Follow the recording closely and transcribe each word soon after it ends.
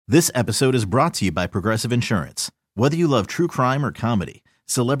This episode is brought to you by Progressive Insurance. Whether you love true crime or comedy,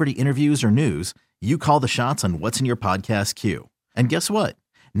 celebrity interviews or news, you call the shots on what's in your podcast queue. And guess what?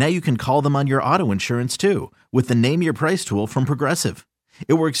 Now you can call them on your auto insurance too with the Name Your Price tool from Progressive.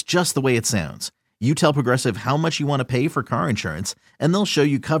 It works just the way it sounds. You tell Progressive how much you want to pay for car insurance, and they'll show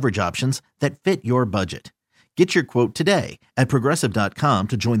you coverage options that fit your budget. Get your quote today at Progressive.com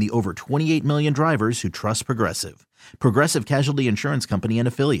to join the over 28 million drivers who trust Progressive. Progressive Casualty Insurance Company and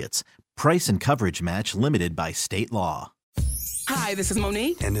Affiliates. Price and coverage match limited by state law. Hi, this is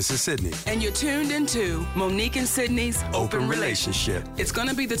Monique. And this is Sydney. And you're tuned into Monique and Sydney's Open Relationship. It's going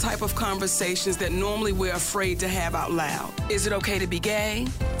to be the type of conversations that normally we're afraid to have out loud. Is it okay to be gay?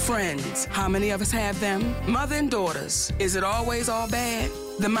 Friends, how many of us have them? Mother and daughters, is it always all bad?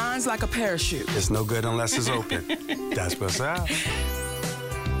 The mind's like a parachute. It's no good unless it's open. That's what's up.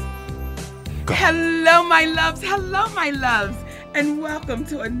 Hello, my loves. Hello, my loves. And welcome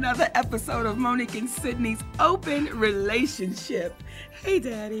to another episode of Monique and Sydney's Open Relationship. Hey,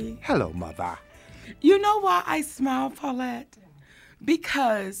 Daddy. Hello, Mother. You know why I smile, Paulette?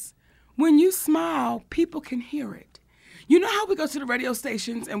 Because when you smile, people can hear it. You know how we go to the radio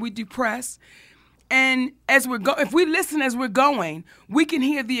stations and we do press? And as if we listen as we're going, we can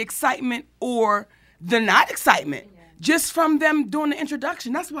hear the excitement or the not excitement just from them doing the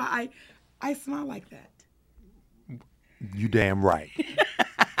introduction. That's why I smile like that. You damn right.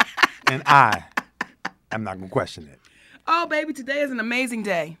 And I'm not going to question it. Oh, baby, today is an amazing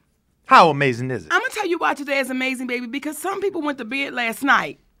day. How amazing is it? I'm going to tell you why today is amazing, baby, because some people went to bed last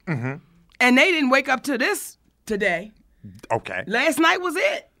night, Mm-hmm. and they didn't wake up to this today. Okay. Last night was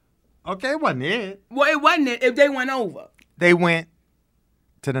it. Okay, it wasn't it. Well, it wasn't it if they went over. They went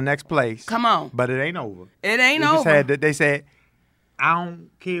to the next place. Come on. But it ain't over. It ain't They just over. they said, I don't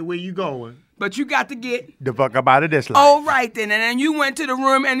care where you going. But you got to get... The fuck up out of this life. Oh, right then. And then you went to the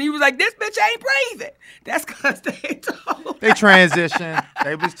room, and you was like, this bitch ain't breathing. That's because they told They transitioned.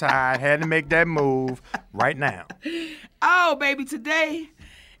 They was tired. Had to make that move right now. Oh, baby, today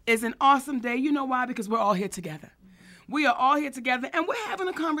is an awesome day. You know why? Because we're all here together. We are all here together, and we're having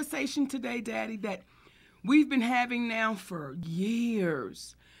a conversation today, Daddy, that we've been having now for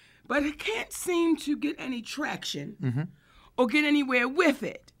years. But it can't seem to get any traction or get anywhere with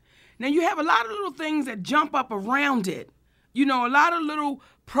it. Now, you have a lot of little things that jump up around it. You know, a lot of little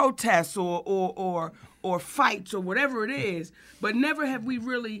protests or fights or whatever it is, but never have we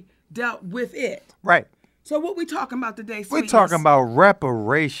really dealt with it. Right. So what we talking about today, We're sweetness? talking about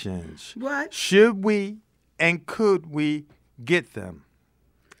reparations. What? Should we and could we get them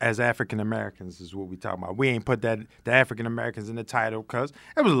as African Americans is what we talking about. We ain't put the African Americans in the title because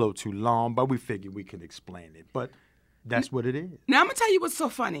it was a little too long, but we figured we could explain it. But that's what it is. Now, I'm going to tell you what's so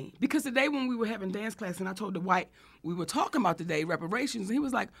funny. Because today when we were having dance class and I told the white, we were talking about today, reparations, and he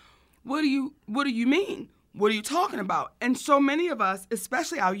was like, what do you mean? What are you talking about? And so many of us,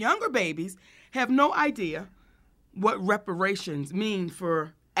 especially our younger babies, have no idea what reparations mean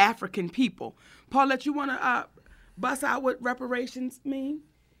for African people. Paulette, you want to bust out what reparations mean?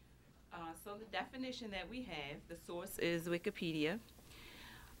 So the definition that we have, the source is Wikipedia.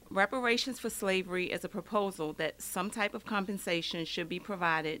 Reparations for slavery is a proposal that some type of compensation should be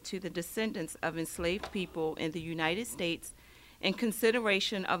provided to the descendants of enslaved people in the United States in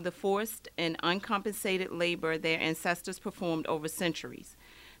consideration of the forced and uncompensated labor their ancestors performed over centuries.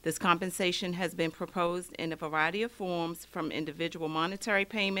 This compensation has been proposed in a variety of forms, from individual monetary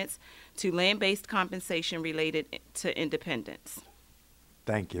payments to land-based compensation related to independence.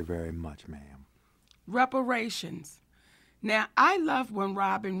 Thank you very much, ma'am. Reparations. Now, I love when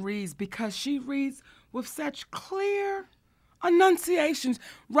Robin reads because she reads with such clear enunciations.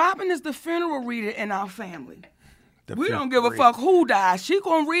 Robin is the funeral reader in our family. We don't give a fuck who dies. She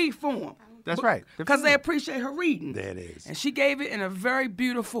gonna read for them. That's right. Because they appreciate her reading. There it is. And she gave it in a very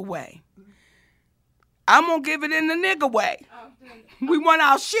beautiful way. I'm gonna give it in the nigga way. We want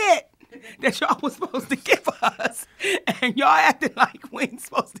our shit that y'all was supposed to give us. And y'all acting like we ain't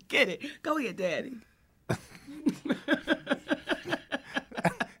supposed to get it. Go ahead, Daddy.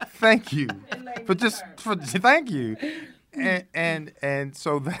 Thank you. Thank you. And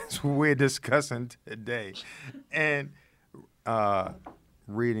so that's what we're discussing today. And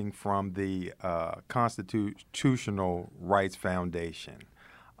reading from the Constitutional Rights Foundation.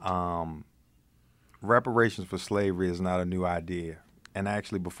 Reparations for slavery is not a new idea. And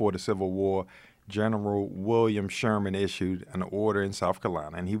actually, before the Civil War, General William Sherman issued an order in South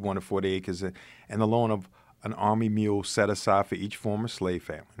Carolina, and he wanted 40 acres and the loan of an army mule set aside for each former slave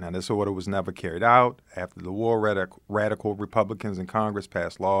family. Now, this order was never carried out. After the war, radical Republicans in Congress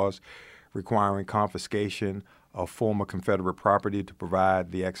passed laws requiring confiscation of former Confederate property to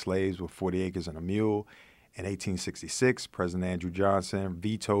provide the ex-slaves with 40 acres and a mule. In 1866, President Andrew Johnson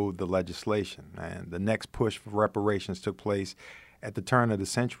vetoed the legislation, and the next push for reparations took place at the turn of the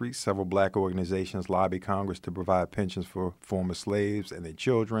century. Several black organizations lobbied Congress to provide pensions for former slaves and their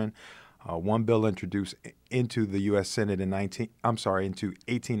children. One bill introduced into the U.S. Senate into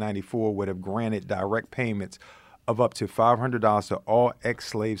 1894 would have granted direct payments of up to $500 to all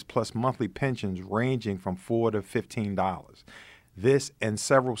ex-slaves plus monthly pensions ranging from $4 to $15. This and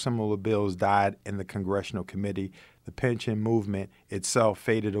several similar bills died in the Congressional Committee. The pension movement itself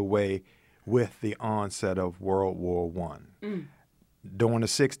faded away with the onset of World War I. During the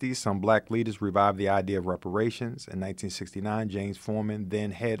 60s, some black leaders revived the idea of reparations. In 1969, James Forman,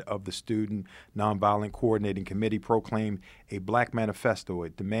 then head of the Student Nonviolent Coordinating Committee, proclaimed a black manifesto.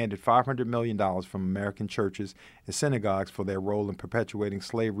 It demanded $500 million from American churches and synagogues for their role in perpetuating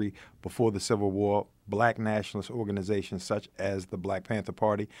slavery before the Civil War. Black nationalist organizations such as the Black Panther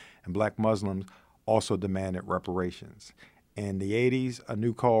Party and black Muslims also demanded reparations. In the 80s, a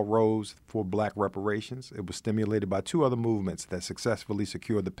new call rose for black reparations. It was stimulated by two other movements that successfully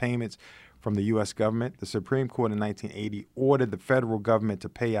secured the payments from the U.S. government. The Supreme Court in 1980 ordered the federal government to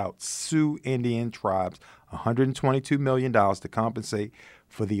pay out Sioux Indian tribes $122 million to compensate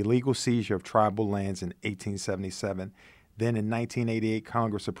for the illegal seizure of tribal lands in 1877. Then in 1988,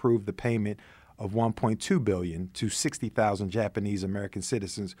 Congress approved the payment of $1.2 billion to 60,000 Japanese American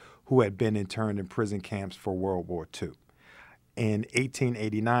citizens who had been interned in prison camps for World War II. In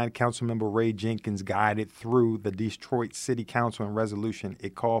 1889, Councilmember Ray Jenkins guided through the Detroit City Council in resolution.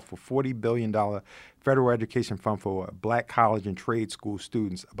 It called for $40 billion federal education fund for black college and trade school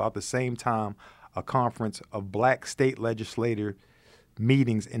students. About the same time, a conference of black state legislator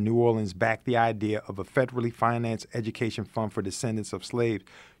meetings in New Orleans backed the idea of a federally financed education fund for descendants of slaves.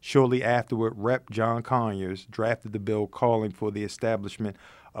 Shortly afterward, Rep. John Conyers drafted the bill calling for the establishment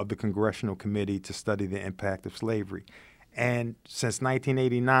of the Congressional Committee to study the impact of slavery. And since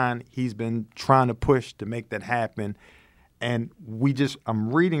 1989, he's been trying to push to make that happen. And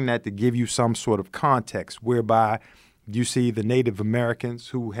I'm reading that to give you some sort of context whereby you see the Native Americans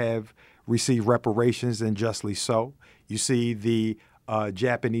who have received reparations, and justly so. You see the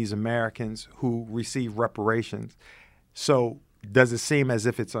Japanese Americans who receive reparations. So does it seem as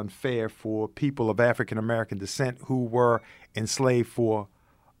if it's unfair for people of African American descent who were enslaved for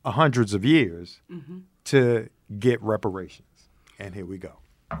hundreds of years to get reparations? And here we go.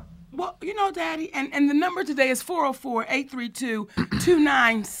 Well, Daddy, and the number today is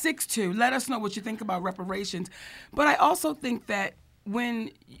 404-832-2962. Let us know what you think about reparations. But I also think that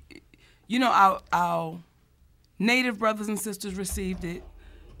when, our Native brothers and sisters received it,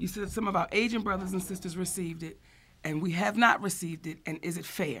 you said some of our Asian brothers and sisters received it, and we have not received it, and is it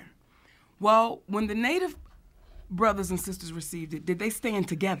fair? Well, when the Native brothers and sisters received it, did they stand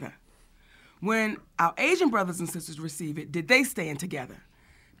together? When our Asian brothers and sisters receive it, did they stand together?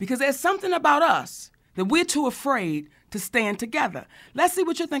 Because there's something about us that we're too afraid to stand together. Let's see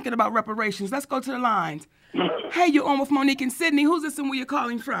what you're thinking about reparations. Let's go to the lines. Hey, you're on with Monique and Sydney. Who's this and where you're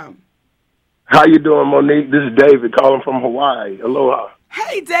calling from? How you doing, Monique? This is David calling from Hawaii. Aloha.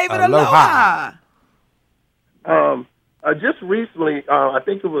 Hey, David. Aloha. Just recently, I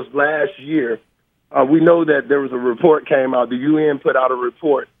think it was last year, we know that there was a report came out. The UN put out a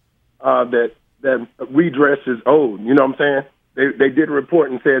report that redress is owed. You know what I'm saying? They did a report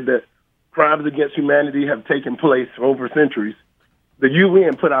and said that crimes against humanity have taken place over centuries. The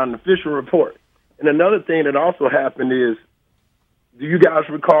UN put out an official report. And another thing that also happened is, do you guys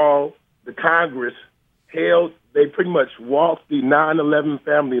recall the Congress they pretty much walked the 9/11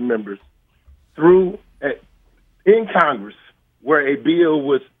 family members through in Congress where a bill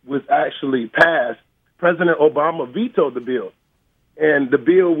was actually passed. President Obama vetoed the bill. And the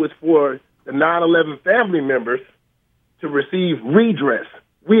bill was for the 9/11 family members to receive redress.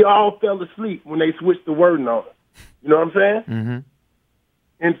 We all fell asleep when they switched the wording on it. You know what I'm saying? Mm-hmm.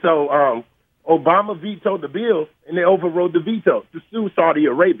 And so Obama vetoed the bill, and they overrode the veto to sue Saudi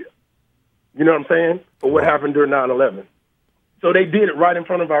Arabia. You know what I'm saying? For what happened during 9/11. So they did it right in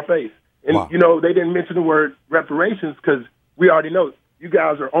front of our face. And, they didn't mention the word reparations because we already know you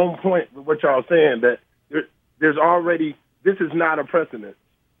guys are on point with what y'all saying, that there's already, this is not a precedent.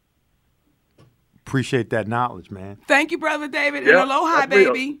 Appreciate that knowledge, man. Thank you, Brother David. Yep, and aloha,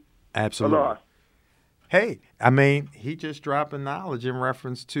 baby. Absolutely. Aloha. Hey, he just dropped a knowledge in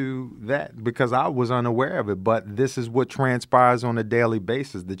reference to that because I was unaware of it, but this is what transpires on a daily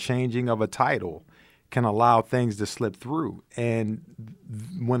basis. The changing of a title can allow things to slip through. And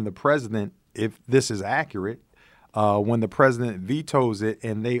when the president, if this is accurate, when the president vetoes it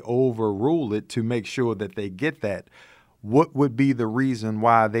and they overrule it to make sure that they get that, what would be the reason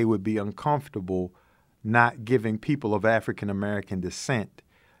why they would be uncomfortable not giving people of African American descent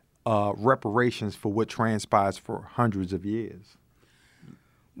reparations for what transpires for hundreds of years?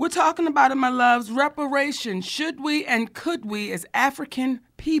 We're talking about it, my loves, reparations. Should we and could we, as African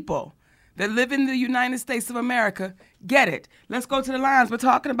people that live in the United States of America, get it? Let's go to the lines. We're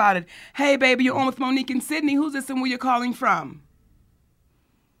talking about it. Hey, baby, you're on with Monique and Sydney. Who's this and where you're calling from?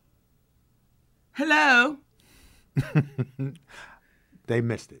 Hello? They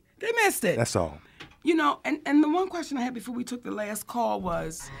missed it. They missed it. That's all. You know, and the one question I had before we took the last call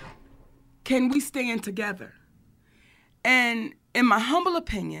was, can we stand together? And in my humble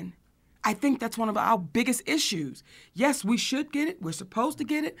opinion, I think that's one of our biggest issues. Yes, we should get it. We're supposed to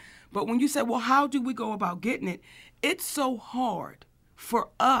get it. But when you say, well, how do we go about getting it? It's so hard for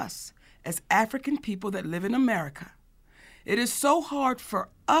us as African people that live in America. It is so hard for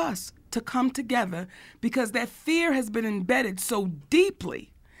us to come together because that fear has been embedded so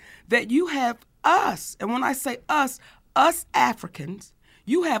deeply that you have us, and when I say us Africans,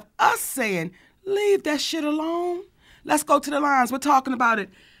 you have us saying, leave that shit alone. Let's go to the lines. We're talking about it.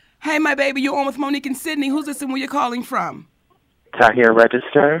 Hey, my baby, you're on with Monique and Sydney. Who's this and where you're calling from? Tahir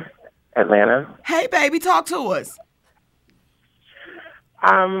Register, Atlanta. Hey, baby, talk to us.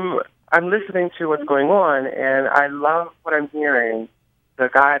 I'm listening to what's going on, and I love what I'm hearing. The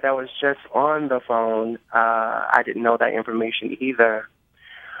guy that was just on the phone, I didn't know that information either.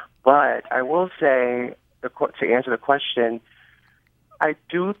 But I will say, to answer the question, I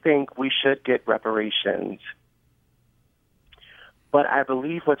do think we should get reparations. But I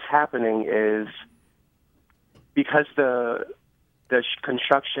believe what's happening is because the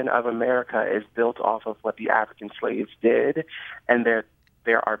construction of America is built off of what the African slaves did, and there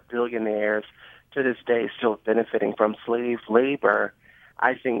are billionaires to this day still benefiting from slave labor.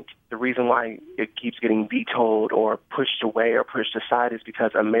 I think the reason why it keeps getting vetoed or pushed away or pushed aside is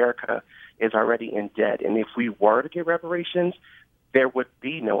because America is already in debt. And if we were to get reparations, there would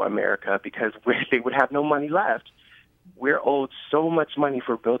be no America because they would have no money left. We're owed so much money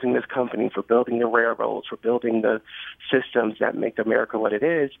for building this company, for building the railroads, for building the systems that make America what it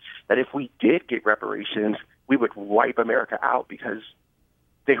is, that if we did get reparations, we would wipe America out because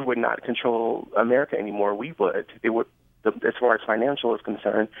they would not control America anymore. We would. They would. As far as financial is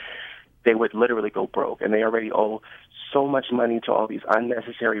concerned, they would literally go broke. And they already owe so much money to all these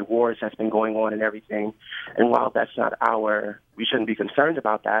unnecessary wars that's been going on and everything. And while that's not we shouldn't be concerned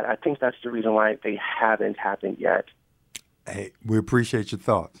about that, I think that's the reason why they haven't happened yet. Hey, we appreciate your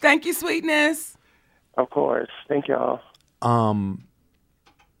thoughts. Thank you, sweetness. Of course. Thank y'all.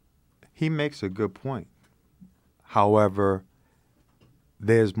 He makes a good point. However,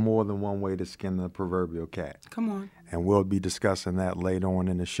 there's more than one way to skin the proverbial cat. Come on. And we'll be discussing that later on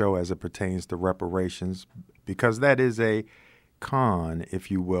in the show as it pertains to reparations, because that is a con, if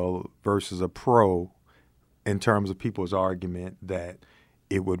you will, versus a pro in terms of people's argument that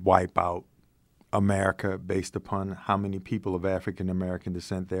it would wipe out America based upon how many people of African American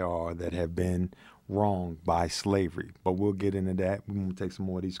descent there are that have been wronged by slavery. But we'll get into that. We're going to take some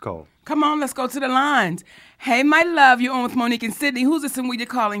more of these calls. Come on, let's go to the lines. Hey, my love, you're on with Monique and Sydney. Who's this and where you're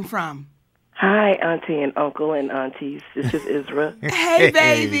calling from? Hi, Auntie and Uncle and Aunties. This is Isra. Hey,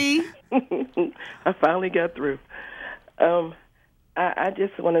 baby. I finally got through. I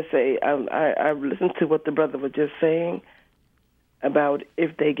just want to say, I listened to what the brother was just saying about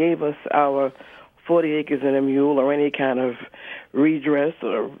if they gave us our 40 acres and a mule or any kind of redress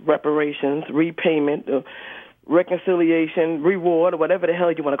or reparations, repayment, or reconciliation, reward, or whatever the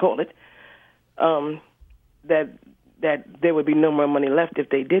hell you want to call it, that there would be no more money left if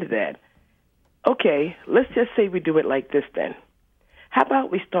they did that. Okay, let's just say we do it like this then. How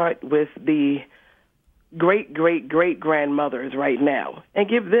about we start with the great-great-great-grandmothers right now and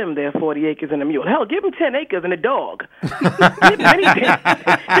give them their 40 acres and a mule. Hell, give them 10 acres and a dog. Give them anything.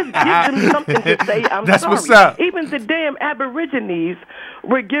 Just give them something to say, I'm That's sorry. What's up. Even the damn Aborigines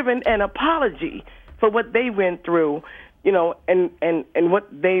were given an apology for what they went through, you know, and what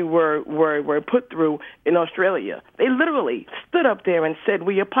they were put through in Australia. They literally stood up there and said,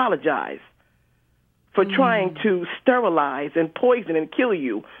 we apologize for trying to sterilize and poison and kill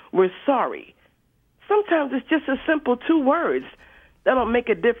you. We're sorry. Sometimes it's just a simple 2 words that don't make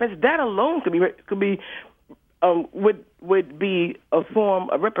a difference. That alone would be a form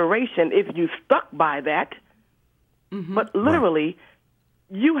of reparation if you stuck by that. Mm-hmm. But literally,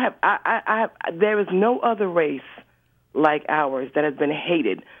 you have. There is no other race like ours that has been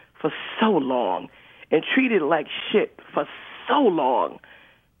hated for so long and treated like shit for so long.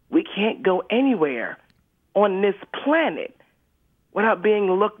 We can't go anywhere on this planet without being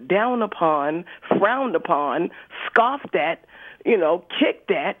looked down upon, frowned upon, scoffed at,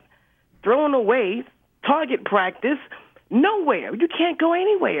 kicked at, thrown away, target practice. Nowhere. You can't go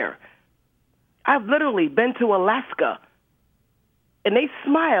anywhere. I've literally been to Alaska, and they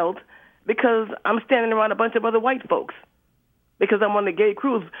smiled because I'm standing around a bunch of other white folks, because I'm on the gay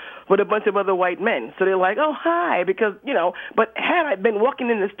cruise with a bunch of other white men. So they're like, oh, hi, because, but had I been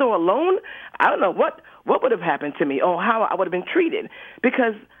walking in the store alone, I don't know what would have happened to me or how I would have been treated,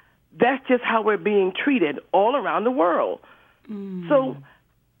 because that's just how we're being treated all around the world. So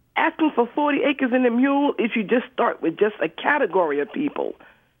asking for 40 acres and a mule, if you just start with just a category of people,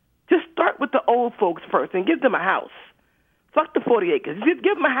 just start with the old folks first and give them a house. Fuck the 40 acres. Just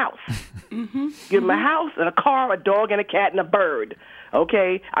give them a house. Give them a house and a car, a dog, and a cat, and a bird.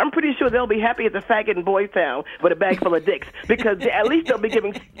 Okay? I'm pretty sure they'll be happy at the faggot in Boys Town with a bag full of dicks, because at least they'll be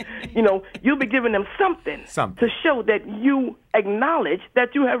giving, you'll be giving them something to show that you acknowledge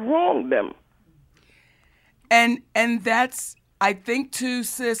that you have wronged them. And that's, I think too,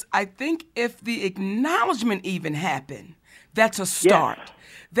 sis, I think if the acknowledgement even happened, that's a start. Yes.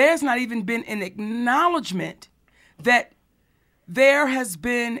 There's not even been an acknowledgement that there has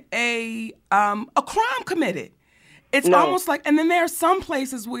been a crime committed. It's almost like, and then there are some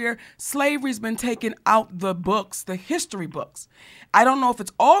places where slavery's been taken out the books, the history books. I don't know if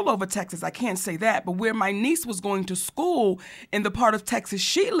it's all over Texas, I can't say that, but where my niece was going to school in the part of Texas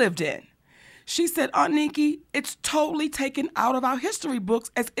she lived in, she said, Aunt Nikki, it's totally taken out of our history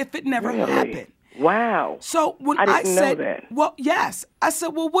books as if it never happened. Wow. So when I didn't said, know that. well, yes, I said,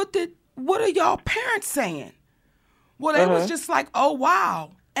 well, what are y'all parents saying? Well, they was just like, oh,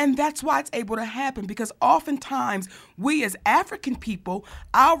 wow. And that's why it's able to happen, because oftentimes we as African people,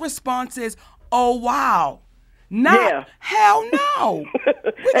 our response is, oh, wow. Not, hell no.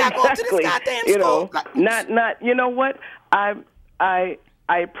 We're not going to this goddamn school. Not, you know what? I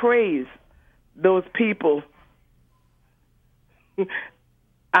praise those people.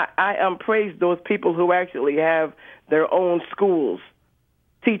 I praise those people who actually have their own schools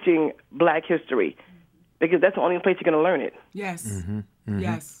teaching Black history, because that's the only place you're going to learn it. Yes.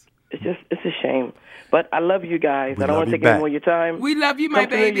 Yes. It's a shame. But I love you guys. I don't want to take any more of your time. We love you, my baby.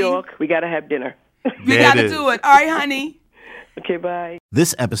 Come to New York. We got to have dinner. We got to do it. All right, honey. Okay, bye.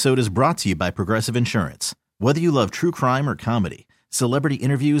 This episode is brought to you by Progressive Insurance. Whether you love true crime or comedy, celebrity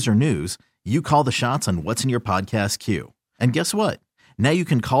interviews or news, you call the shots on what's in your podcast queue. And guess what? Now you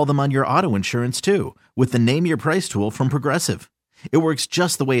can call them on your auto insurance too, with the Name Your Price tool from Progressive. It works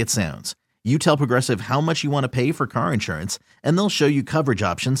just the way it sounds. You tell Progressive how much you want to pay for car insurance, and they'll show you coverage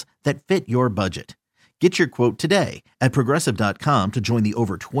options that fit your budget. Get your quote today at Progressive.com to join the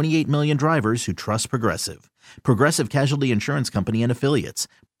over 28 million drivers who trust Progressive. Progressive Casualty Insurance Company and Affiliates.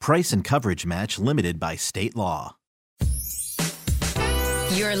 Price and coverage match limited by state law.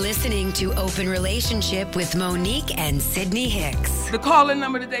 You're listening to Open Relationship with Monique and Sydney Hicks. The call-in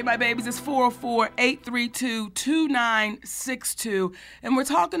number today, my babies, is 404-832-2962. And we're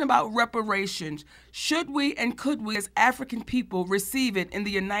talking about reparations. Should we and could we as African people receive it in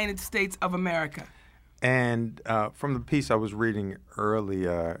the United States of America? And from the piece I was reading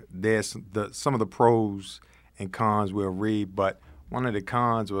earlier, there's some of the pros and cons we'll read, but one of the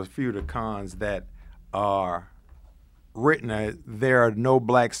cons, or a few of the cons that are written, there are no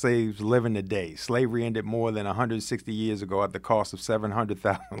black slaves living today. Slavery ended more than 160 years ago at the cost of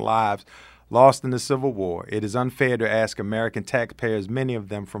 700,000 lives lost in the Civil War. It is unfair to ask American taxpayers, many of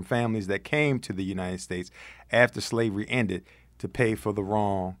them from families that came to the United States after slavery ended, to pay for the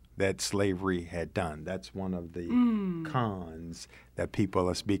wrong that slavery had done. That's one of the cons that people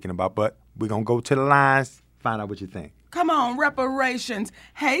are speaking about. But we're going to go to the lines, find out what you think. Come on, reparations.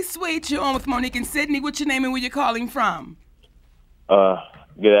 Hey, sweet, you're on with Monique and Sydney. What's your name and where you calling from?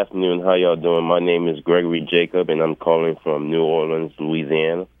 Good afternoon. How y'all doing? My name is Gregory Jacob, and I'm calling from New Orleans,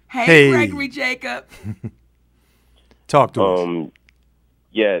 Louisiana. Hey. Gregory Jacob. Talk to us.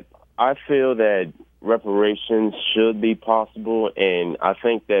 Yeah, I feel that reparations should be possible, and I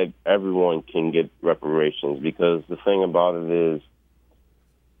think that everyone can get reparations, because the thing about it is,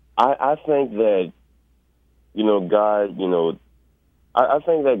 I think that, God, I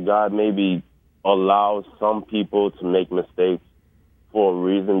think that God maybe allows some people to make mistakes for a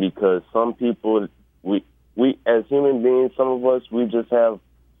reason, because some people, we as human beings, some of us, we just have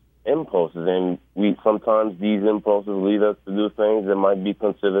impulses, and sometimes these impulses lead us to do things that might be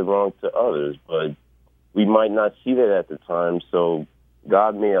considered wrong to others, but we might not see that at the time. So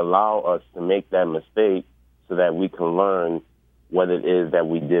God may allow us to make that mistake so that we can learn what it is that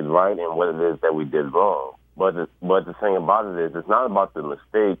we did right and what it is that we did wrong. But the thing about it is, it's not about the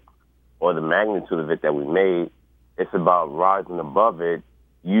mistake. or the magnitude of it that we made. It's about rising above it,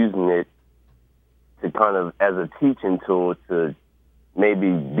 using it to kind of as a teaching tool to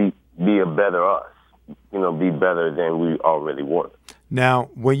maybe be a better us, be better than we already were. Now,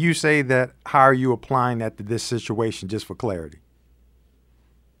 when you say that, how are you applying that to this situation, just for clarity?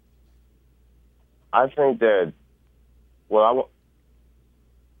 I think that, the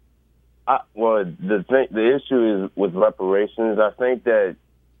issue is with reparations. I think that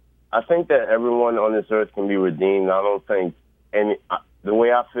everyone on this earth can be redeemed. I don't think the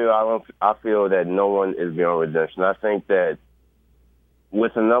way I feel that no one is beyond redemption. I think that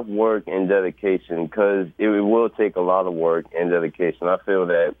with enough work and dedication, because it will take a lot of work and dedication, I feel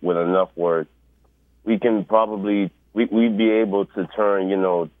that with enough work, we can we'd be able to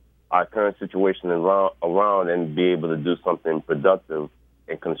turn, our current situation around and be able to do something productive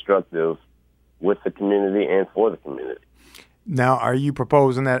and constructive with the community and for the community. Now, are you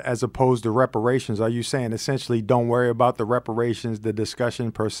proposing that as opposed to reparations? Are you saying essentially don't worry about the reparations, the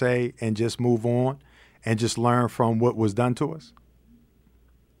discussion per se, and just move on and just learn from what was done to us?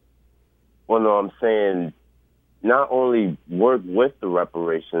 Well, no, I'm saying not only work with the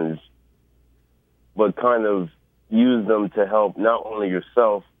reparations, but kind of use them to help not only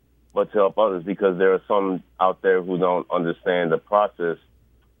yourself, but to help others, because there are some out there who don't understand the process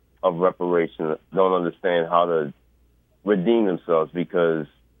of reparation, don't understand how to redeem themselves, because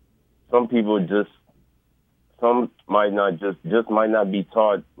some people might not be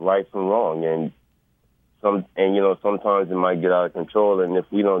taught right from wrong, and sometimes it might get out of control, and if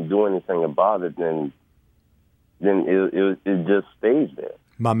we don't do anything about it, then it just stays there.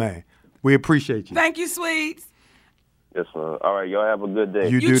 My man, we appreciate you. Thank you, Sweets. Yes, man. All right, y'all have a good day.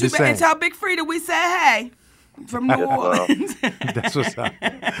 You do the same. And tell Big Frida we said hey from New Orleans. That's what's up.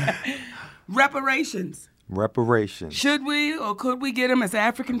 Reparations. Should we or could we get them as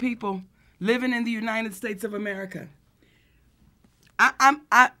African people living in the United States of America?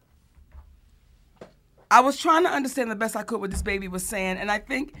 I was trying to understand the best I could what this baby was saying, and I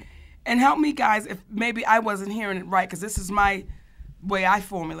think, and help me guys if maybe I wasn't hearing it right, because this is my way I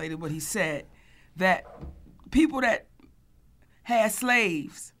formulated what he said, that people that had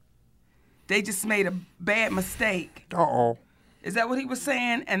slaves, they just made a bad mistake. Uh-oh. Is that what he was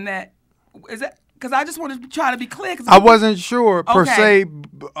saying? And that, is that, because I just wanted to try to be clear. I wasn't sure per se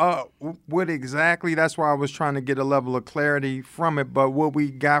what exactly. That's why I was trying to get a level of clarity from it. But what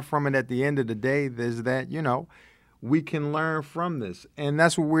we got from it at the end of the day is that, we can learn from this. And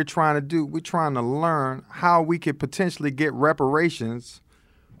that's what we're trying to do. We're trying to learn how we could potentially get reparations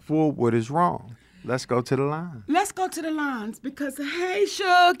for what is wrong. Let's go to the line. Let's go to the lines because, hey,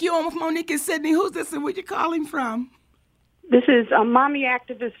 Shug, you on with Monique and Sydney. Who's this and where you calling from? This is a mommy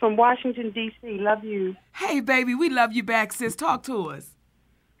activist from Washington, D.C. Love you. Hey, baby, we love you back, sis. Talk to us.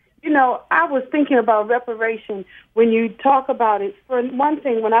 I was thinking about reparation when you talk about it. For one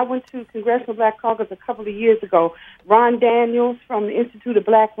thing, when I went to Congressional Black Caucus a couple of years ago, Ron Daniels from the Institute of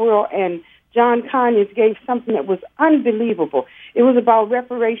Black World and John Conyers gave something that was unbelievable. It was about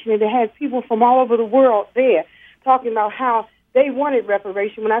reparation, and it had people from all over the world there talking about how they wanted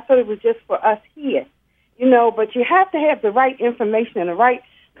reparation when I thought it was just for us here. But you have to have the right information and the right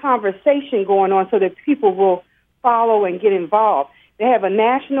conversation going on so that people will follow and get involved. They have a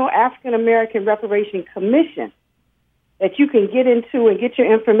National African American Reparation Commission that you can get into and get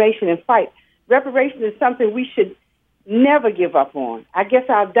your information and fight. Reparation is something we should never give up on. I guess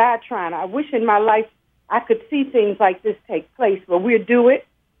I'll die trying. I wish in my life I could see things like this take place, but we'll do it.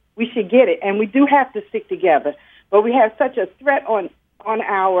 We should get it, and we do have to stick together. But we have such a threat on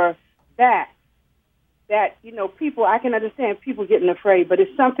our back that, people, I can understand people getting afraid, but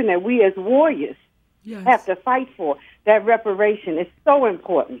it's something that we as warriors have to fight for. That reparation is so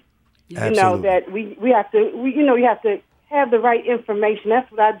important. Absolutely. That we have to, you have to have the right information.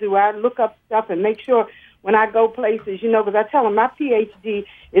 That's what I do. I look up stuff and make sure when I go places, because I tell them my PhD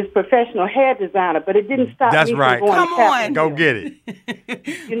is professional hair designer, but it didn't stop me from going to Come on. Go get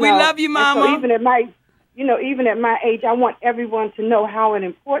it. We love you, Mama. So even at my age, I want everyone to know how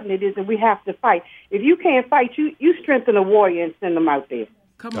important it is, and we have to fight. If you can't fight, you strengthen a warrior and send them out there.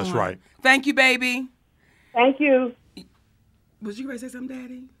 Come That's on. right. Thank you, baby. Thank you. Was you ready to say something,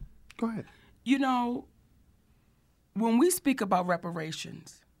 Daddy? Go ahead. When we speak about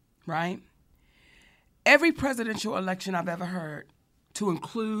reparations, right? Every presidential election I've ever heard, to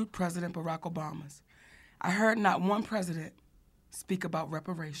include President Barack Obama's, I heard not one president speak about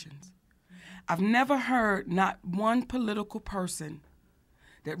reparations. I've never heard not one political person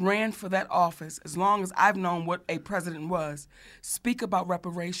that ran for that office, as long as I've known what a president was, speak about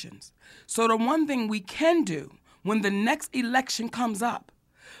reparations. So the one thing we can do when the next election comes up,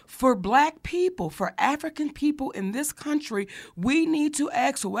 For black people, for African people in this country, we need to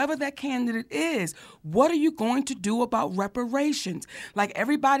ask whoever that candidate is, what are you going to do about reparations? Like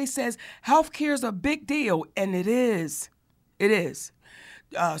everybody says, healthcare is a big deal, and it is. It is.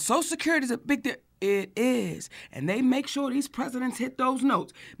 Social Security is a big deal. It is. And they make sure these presidents hit those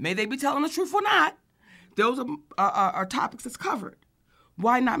notes. May they be telling the truth or not, those are topics that's covered.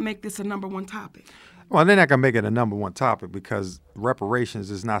 Why not make this a number one topic? Well, they're not going to make it a number one topic because reparations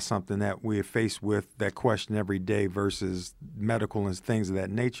is not something that we're faced with that question every day versus medical and things of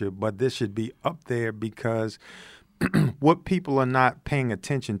that nature. But this should be up there because what people are not paying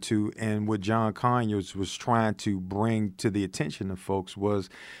attention to and what John Conyers was trying to bring to the attention of folks was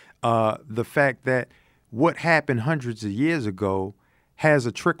the fact that what happened hundreds of years ago has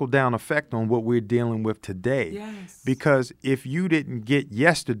a trickle-down effect on what we're dealing with today. Yes. Because if you didn't get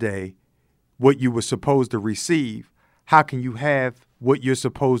yesterday what you were supposed to receive, how can you have what you're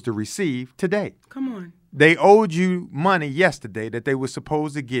supposed to receive today? Come on. They owed you money yesterday that they were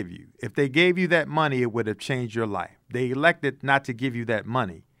supposed to give you. If they gave you that money, it would have changed your life. They elected not to give you that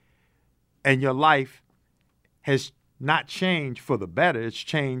money. And your life has not changed for the better, it's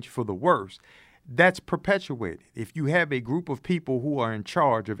changed for the worse. That's perpetuated. If you have a group of people who are in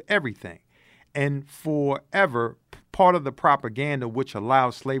charge of everything, and forever, part of the propaganda which allowed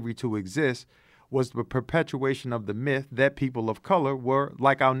slavery to exist was the perpetuation of the myth that people of color were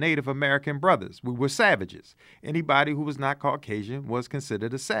like our Native American brothers. We were savages. Anybody who was not Caucasian was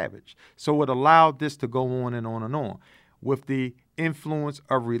considered a savage. So it allowed this to go on and on and on. With the influence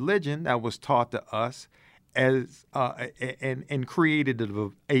of religion that was taught to us, as and created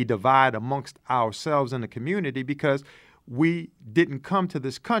a divide amongst ourselves in the community because we didn't come to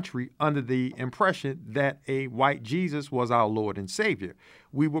this country under the impression that a white Jesus was our Lord and Savior.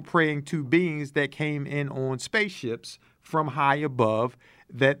 We were praying to beings that came in on spaceships from high above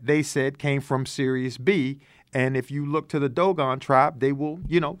that they said came from Sirius B. And if you look to the Dogon tribe, they will,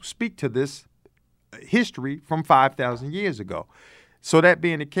 speak to this history from 5,000 years ago. So that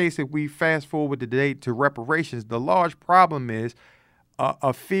being the case, if we fast forward today to reparations, the large problem is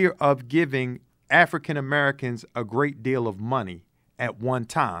a fear of giving African Americans a great deal of money at one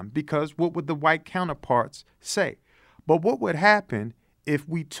time, because what would the white counterparts say? But what would happen if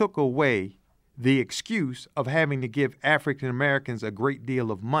we took away the excuse of having to give African Americans a great deal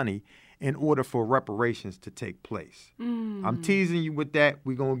of money in order for reparations to take place? I'm teasing you with that.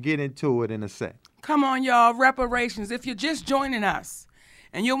 We're going to get into it in a sec. Come on, y'all, reparations. If you're just joining us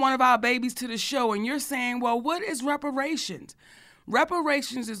and you're one of our babies to the show and you're saying, well, what is reparations?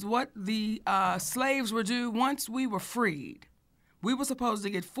 Reparations is what the slaves were due once we were freed. We were supposed to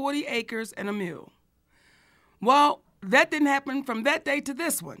get 40 acres and a mule. Well, that didn't happen from that day to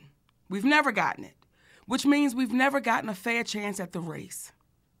this one. We've never gotten it, which means we've never gotten a fair chance at the race.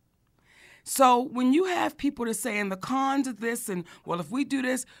 So when you have people that saying the cons of this and, well, if we do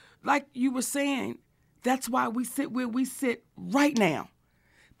this, like you were saying, that's why we sit where we sit right now,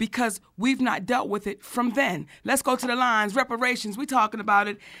 because we've not dealt with it from then. Let's go to the lines. Reparations, we talking about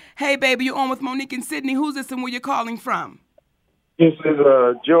it. Hey, baby, you're on with Monique and Sydney. Who's this and where you're calling from? This is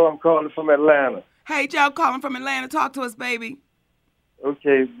Joe. I'm calling from Atlanta. Hey, Joe, calling from Atlanta. Talk to us, baby.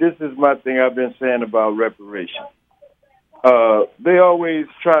 Okay, this is my thing I've been saying about reparations. They always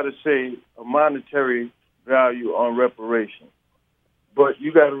try to say a monetary value on reparations. But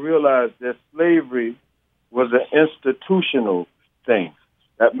you got to realize that slavery was an institutional thing.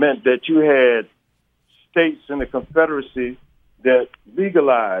 That meant that you had states in the Confederacy that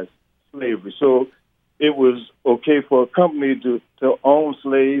legalized slavery. So it was okay for a company to own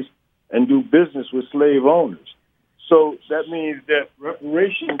slaves and do business with slave owners. So that means that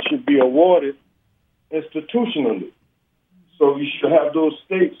reparations should be awarded institutionally. So you should have those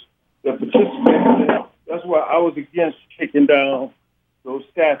states that participate in that. That's why I was against taking down those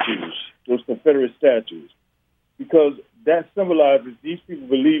statues, those Confederate statues, because that symbolizes these people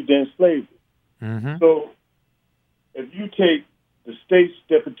believed in slavery. Mm-hmm. So if you take the states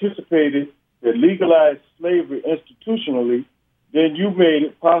that participated, that legalized slavery institutionally, then you made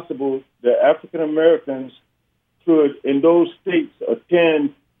it possible that African Americans could, in those states,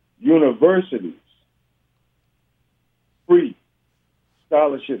 attend universities free,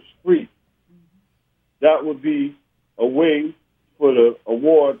 scholarships free. That would be a way for the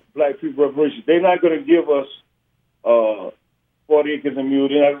award black people reparations. They're not going to give us 40 acres and mule.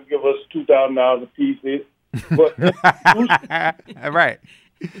 They're not going to give us $2,000 a piece. But right.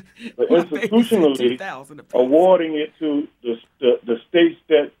 But institutionally, awarding it to the states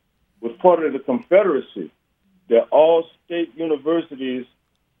that was part of the Confederacy, that all state universities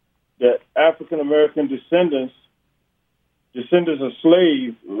that African American descendants descendants of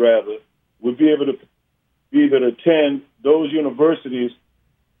slaves, rather, would be able to attend those universities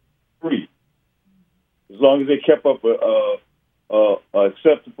free, as long as they kept up a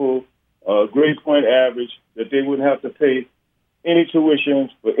acceptable grade point average, that they wouldn't have to pay any tuitions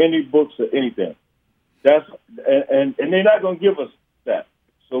for any books or anything. And they're not going to give us that.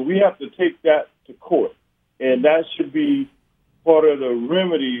 So we have to take that to court. And that should be part of the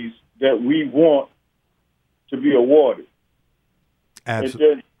remedies that we want to be awarded.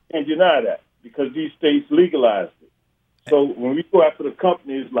 Absolutely. And deny that, because these states legalized it. So when we go after the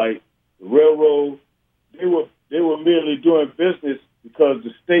companies like the railroad, they were merely doing business because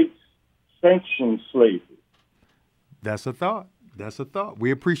the states sanctioned slavery. That's a thought.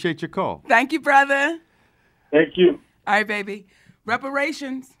 We appreciate your call. Thank you, brother. Thank you. All right, baby.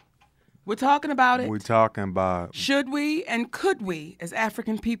 Reparations. We're talking about it. We're talking about, should we and could we, as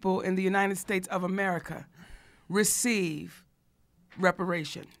African people in the United States of America, receive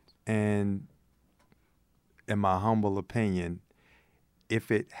reparations? And in my humble opinion, if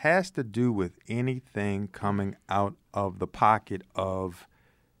it has to do with anything coming out of the pocket of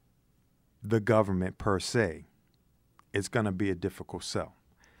the government per se, it's going to be a difficult sell.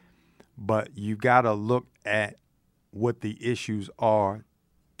 But you got to look at what the issues are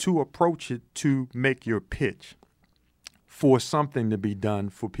to approach it, to make your pitch for something to be done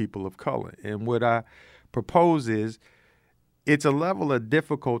for people of color. And what I propose is, it's a level of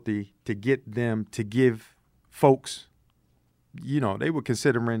difficulty to get them to give folks, they were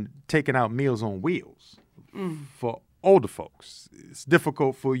considering taking out Meals on Wheels for older folks. It's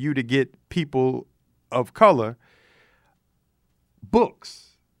difficult for you to get people of color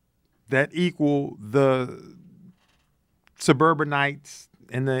books that equal the suburbanites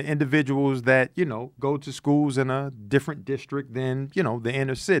and the individuals that, go to schools in a different district than, the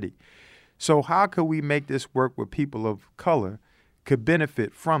inner city. So how could we make this work where people of color could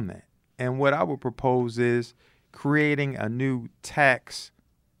benefit from that? And what I would propose is creating a new tax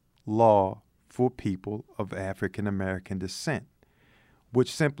law for people of African American descent,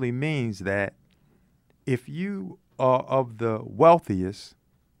 which simply means that if you are of the wealthiest,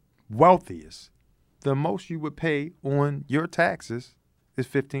 the most you would pay on your taxes is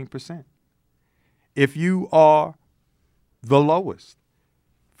 15%. If you are the lowest,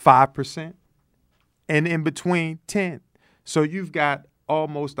 5%, and in between 10%. So you've got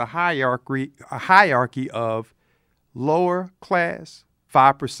almost a hierarchy of lower class,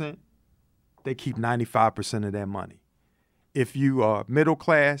 5%, they keep 95% of their money. If you are middle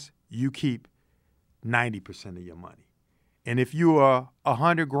class, you keep 90% of your money. And if you are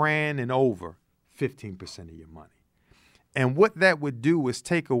 $100,000 and over, 15% of your money. And what that would do is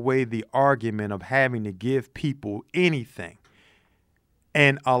take away the argument of having to give people anything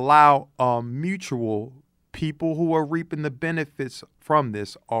and allow mutual people who are reaping the benefits from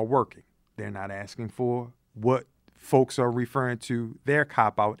this are working. They're not asking for what folks are referring to their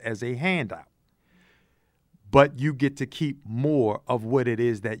cop-out as a handout. But you get to keep more of what it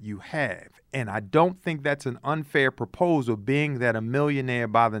is that you have. And I don't think that's an unfair proposal, being that a millionaire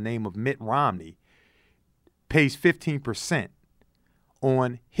by the name of Mitt Romney pays 15%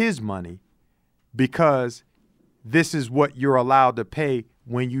 on his money because this is what you're allowed to pay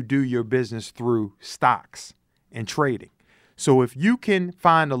when you do your business through stocks and trading. So if you can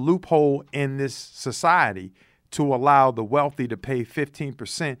find a loophole in this society to allow the wealthy to pay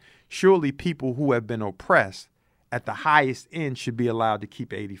 15%, surely people who have been oppressed at the highest end should be allowed to keep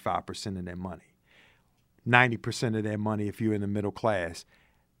 85% of their money, 90% of their money if you're in the middle class,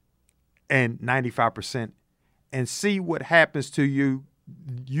 and 95%, and see what happens to you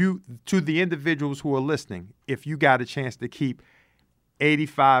to the individuals who are listening. If you got a chance to keep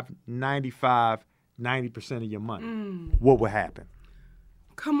 85, 95, 90% of your money, what would happen?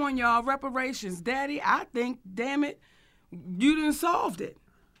 Come on, y'all. Reparations. Daddy, I think, damn it, you done solved it.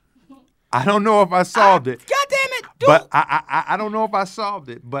 I don't know if I solved it. God damn it. But I don't know if I solved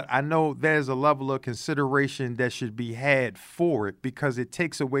it, but I know there's a level of consideration that should be had for it, because it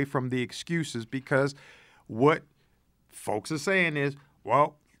takes away from the excuses. Because what folks are saying is,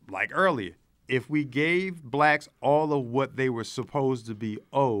 well, like earlier, if we gave blacks all of what they were supposed to be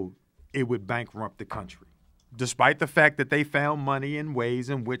owed, it would bankrupt the country. Despite the fact that they found money in ways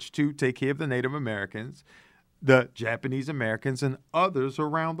in which to take care of the Native Americans, the Japanese Americans, and others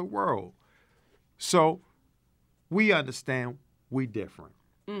around the world. So we understand we different,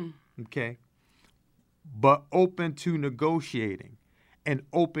 okay? But open to negotiating and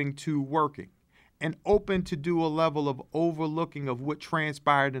open to working and open to do a level of overlooking of what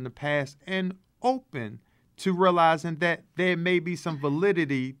transpired in the past, and open to realizing that there may be some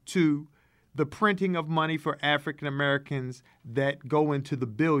validity to the printing of money for African Americans that go into the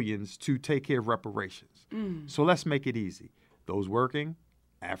billions to take care of reparations. So let's make it easy. Those working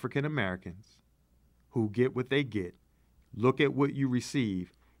African Americans who get what they get, look at what you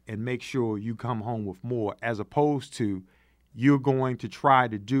receive and make sure you come home with more, as opposed to you're going to try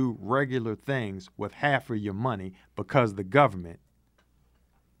to do regular things with half of your money because the government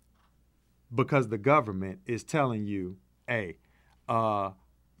is telling you, hey,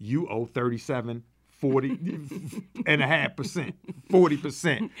 you owe 37, 40.5%,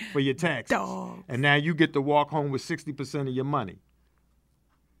 40% for your taxes. Dogs. And now you get to walk home with 60% of your money.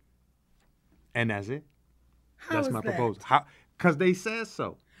 And that's it. That's my proposal. Because they said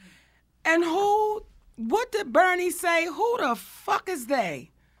so. And what did Bernie say? Who the fuck is they?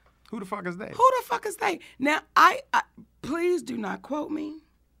 Who the fuck is they? Who the fuck is they? Now, I please do not quote me,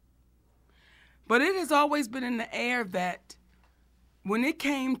 but it has always been in the air that when it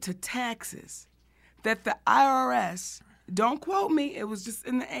came to taxes, that the IRS, don't quote me, it was just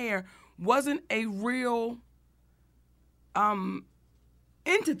in the air, wasn't a real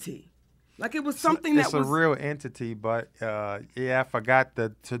entity. Like it was something it's a real entity, but I forgot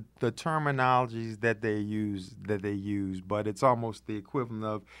the terminologies that they use. But it's almost the equivalent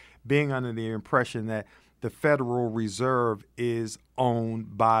of being under the impression that the Federal Reserve is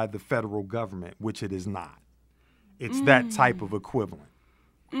owned by the federal government, which it is not. It's that type of equivalent.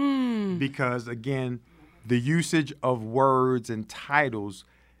 Because again, the usage of words and titles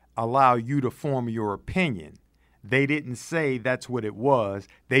allow you to form your opinion. They didn't say that's what it was.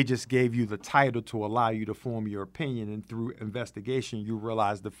 They just gave you the title to allow you to form your opinion. And through investigation, you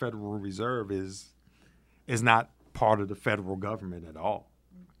realize the Federal Reserve is not part of the federal government at all.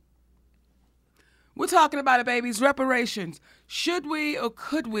 We're talking about it, babies. Reparations. Should we or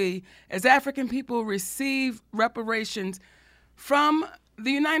could we, as African people, receive reparations from the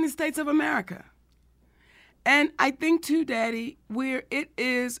United States of America? And I think, too, Daddy, where it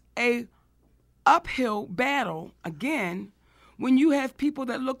is a uphill battle again when you have people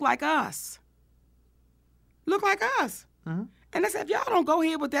that look like us. And I said, if y'all don't go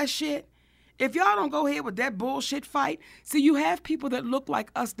here with that shit, if y'all don't go here with that bullshit fight, see, you have people that look like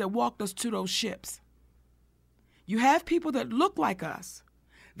us that walked us to those ships. You have people that look like us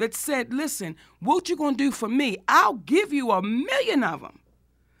that said, listen, what you gonna do for me? I'll give you 1,000,000 of them,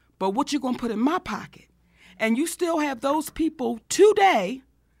 but what you gonna put in my pocket? And you still have those people today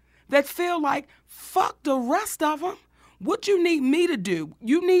that feel like, fuck the rest of them. What you need me to do?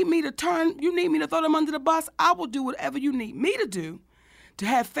 You need me to throw them under the bus? I will do whatever you need me to do to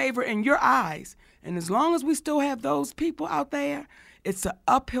have favor in your eyes. And as long as we still have those people out there, it's an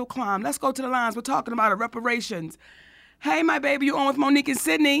uphill climb. Let's go to the lines. We're talking about reparations. Hey, my baby, you on with Monique and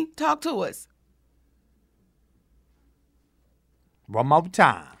Sydney? Talk to us. One more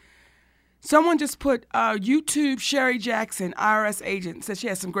time. Someone just put YouTube Sherry Jackson, IRS agent, said she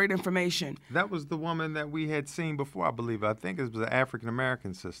has some great information. That was the woman that we had seen before, I believe. I think it was an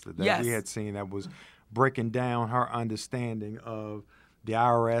African-American sister that we had seen that was breaking down her understanding of the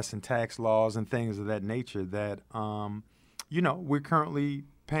IRS and tax laws and things of that nature that, we're currently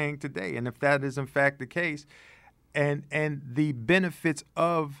paying today. And if that is, in fact, the case, and the benefits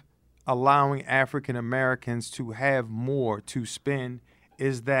of allowing African-Americans to have more to spend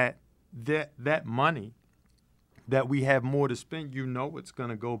is that money that we have more to spend, it's going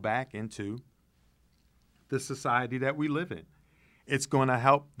to go back into the society that we live in. It's going to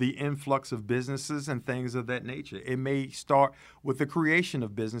help the influx of businesses and things of that nature. It may start with the creation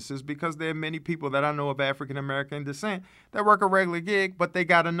of businesses because there are many people that I know of African-American descent that work a regular gig, but they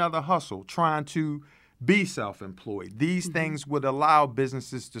got another hustle trying to be self-employed. These things would allow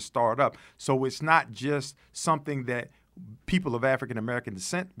businesses to start up. So it's not just something that people of African-American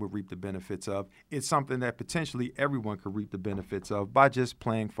descent would reap the benefits of. It's something that potentially everyone could reap the benefits of by just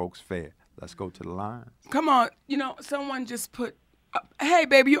playing folks fair. Let's go to the line. Come on. Someone just put, hey,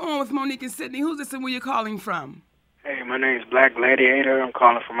 baby, you're on with Monique and Sydney. Who's this and where you calling from? Hey, my name's Black Gladiator. I'm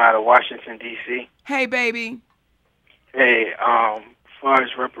calling from out of Washington, D.C. Hey, baby. Hey, as far as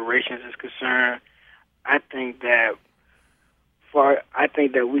reparations is concerned, I think that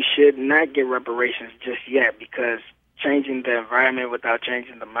we should not get reparations just yet because changing the environment without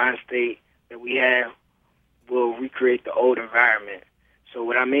changing the mind state that we have will recreate the old environment. So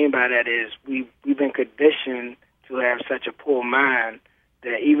what I mean by that is we've been conditioned to have such a poor mind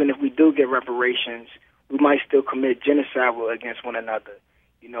that even if we do get reparations, we might still commit genocide against one another.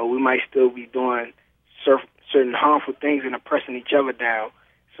 We might still be doing certain harmful things and oppressing each other down.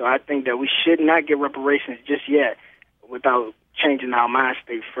 So I think that we should not get reparations just yet without changing our mind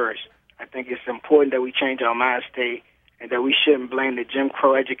state first. I think it's important that we change our mind state and that we shouldn't blame the Jim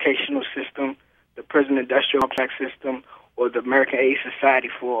Crow educational system, the prison industrial complex system, or the American Aid Society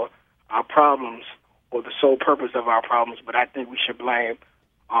for our problems or the sole purpose of our problems. But I think we should blame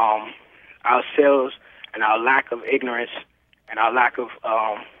ourselves and our lack of ignorance and our lack of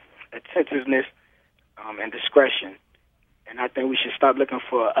attentiveness and discretion. And I think we should stop looking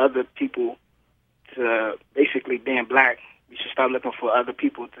for other people to, basically being black, we should stop looking for other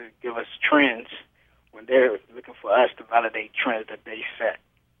people to give us trends when they're looking for us to validate trends that they set.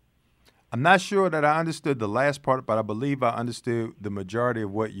 I'm not sure that I understood the last part, but I believe I understood the majority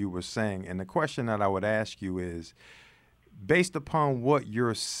of what you were saying. And the question that I would ask you is, based upon what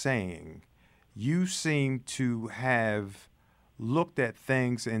you're saying, you seem to have looked at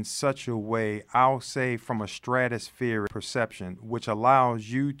things in such a way, I'll say from a stratospheric perception, which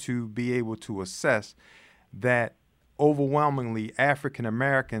allows you to be able to assess that overwhelmingly African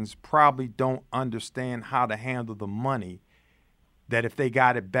Americans probably don't understand how to handle the money, that if they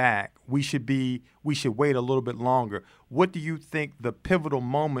got it back, we should wait a little bit longer. What do you think the pivotal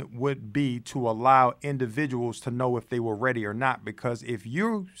moment would be to allow individuals to know if they were ready or not? Because if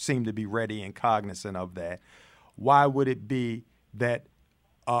you seem to be ready and cognizant of that, why would it be that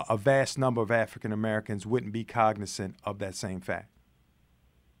a vast number of African Americans wouldn't be cognizant of that same fact?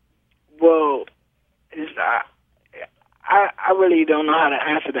 Well, I really don't know how to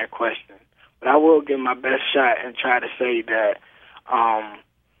answer that question, but I will give my best shot and try to say that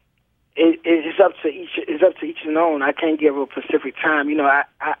it's up to each and own. I can't give a specific time. You know,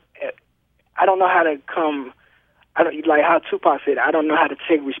 I don't know how to come. I don't, like how Tupac said, I don't know how to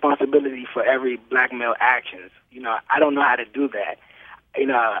take responsibility for every black male actions. You know, I don't know how to do that. You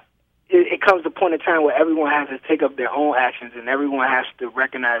know, it comes to a point in time where everyone has to take up their own actions, and everyone has to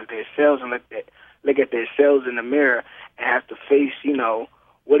recognize themselves and look at themselves in the mirror and have to face, you know,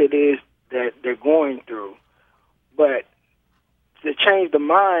 what it is that they're going through. But to change the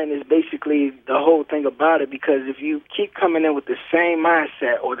mind is basically the whole thing about it, because if you keep coming in with the same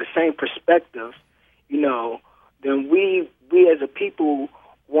mindset or the same perspective, you know, then we as a people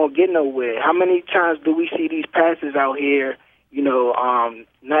won't get nowhere. How many times do we see these pastors out here, you know,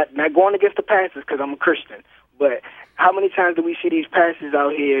 not going against the pastors because I'm a Christian, but how many times do we see these pastors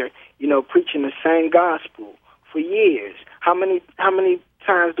out here, you know, preaching the same gospel for years? How many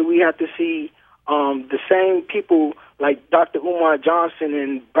times do we have to see the same people like Dr. Umar Johnson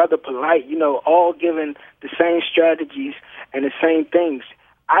and Brother Polite, you know, all giving the same strategies and the same things?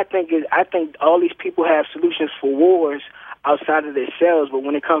 I think all these people have solutions for wars outside of themselves, but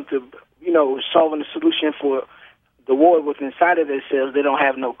when it comes to, you know, solving the solution for the war within inside of themselves, they don't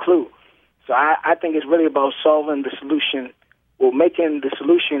have no clue. So I think it's really about solving the solution, or making the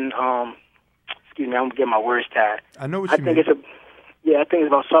solution. Excuse me, I'm gonna get my words tied. I know what you mean. I think it's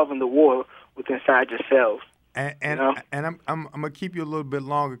about solving the war within inside yourselves. And you know? and I'm gonna keep you a little bit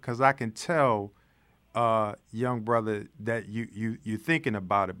longer because I can tell, young brother, that you're thinking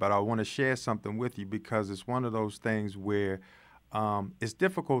about it. But I want to share something with you because it's one of those things where it's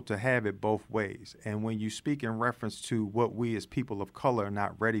difficult to have it both ways. And when you speak in reference to what we as people of color are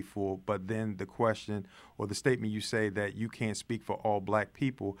not ready for, but then the question or the statement you say that you can't speak for all black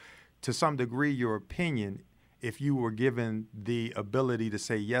people, to some degree your opinion, if you were given the ability to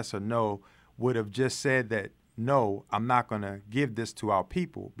say yes or no, would have just said that, no, I'm not going to give this to our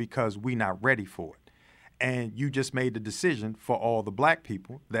people because we're not ready for it. And you just made the decision for all the black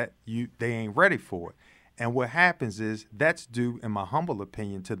people that they ain't ready for it. And what happens is that's due, in my humble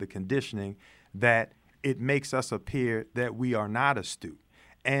opinion, to the conditioning that it makes us appear that we are not astute.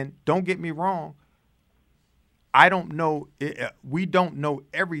 And don't get me wrong, I don't know, we don't know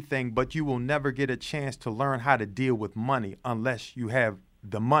everything, but you will never get a chance to learn how to deal with money unless you have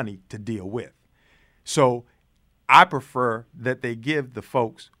the money to deal with. So I prefer that they give the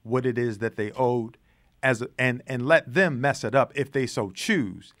folks what it is that they owed and let them mess it up if they so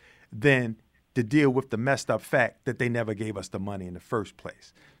choose, than to deal with the messed up fact that they never gave us the money in the first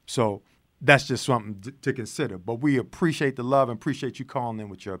place. So that's just something to consider. But we appreciate the love and appreciate you calling in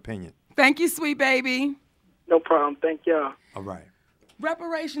with your opinion. Thank you, sweet baby. No problem. Thank y'all. All right.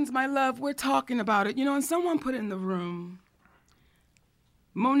 Reparations, my love, we're talking about it. You know, and someone put in the room,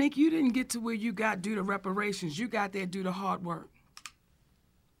 Monique, you didn't get to where you got due to reparations. You got there due to hard work.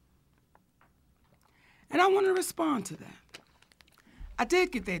 And I want to respond to that. I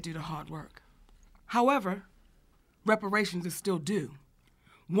did get there due to hard work. However, reparations is still due.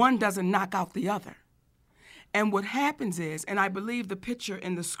 One doesn't knock out the other. And what happens is, and I believe the picture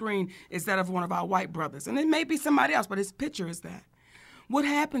in the screen is that of one of our white brothers, and it may be somebody else, but his picture is that. What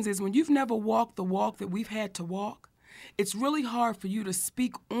happens is when you've never walked the walk that we've had to walk, it's really hard for you to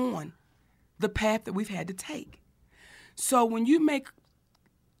speak on the path that we've had to take. So when you make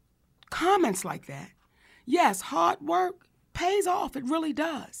comments like that, yes, hard work pays off. It really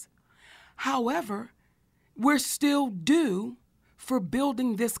does. However, we're still due for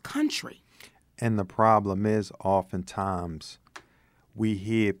building this country. And the problem is oftentimes we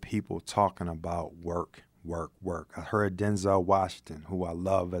hear people talking about work. I heard Denzel Washington, who I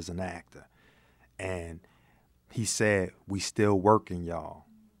love as an actor, and he said, "We still working, y'all.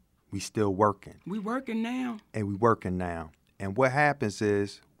 We still working. We working now. And we working now." And what happens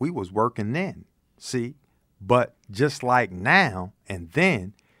is we was working then, see? But just like now and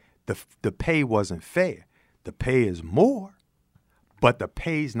then, the pay wasn't fair. The pay is more, but the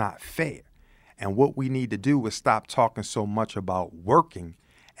pay's not fair. And what we need to do is stop talking so much about working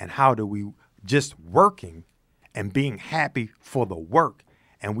and how do we just working and being happy for the work.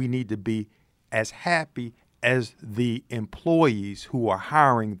 And we need to be as happy as the employees who are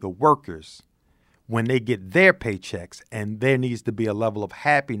hiring the workers when they get their paychecks. And there needs to be a level of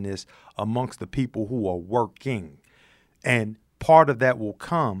happiness amongst the people who are working. And part of that will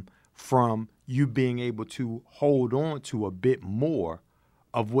come from you being able to hold on to a bit more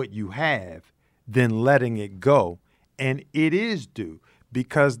of what you have than letting it go. And it is due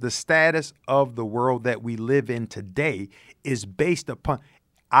because the status of the world that we live in today is based upon,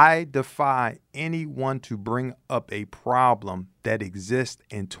 I defy anyone to bring up a problem that exists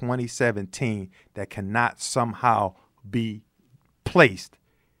in 2017 that cannot somehow be placed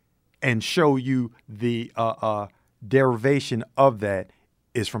and show you the derivation of that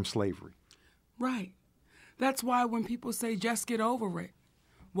is from slavery. Right. That's why when people say just get over it,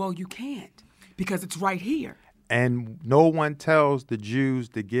 well, you can't because it's right here. And no one tells the Jews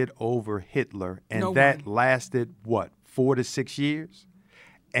to get over Hitler. And that lasted, 4 to 6 years?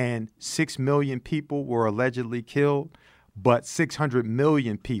 And 6 million people were allegedly killed, but 600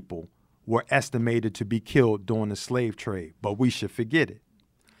 million people were estimated to be killed during the slave trade. But we should forget it.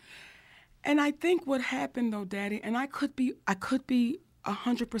 And I think what happened, though, Daddy, and I could be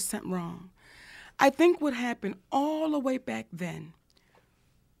 100% wrong. I think what happened all the way back then,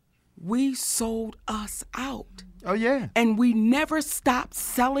 we sold us out. Oh, yeah. And we never stopped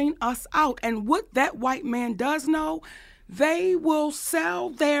selling us out. And what that white man does know, they will sell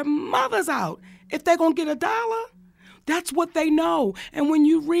their mothers out. If they're going to get $1, that's what they know. And when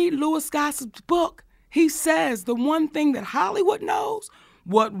you read Louis Gossip's book, he says the one thing that Hollywood knows,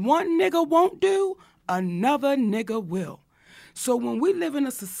 what one nigga won't do, another nigga will. So when we live in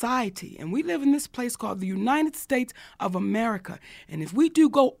a society and we live in this place called the United States of America, and if we do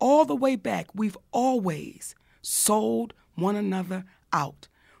go all the way back, we've always sold one another out.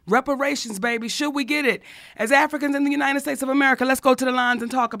 Reparations, baby, should we get it? As Africans in the United States of America, let's go to the lines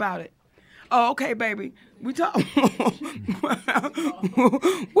and talk about it. Oh, okay, baby. We talking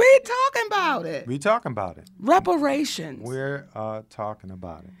about it. We talking about it. Reparations. We're talking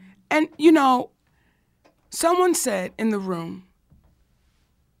about it. And, you know, someone said in the room,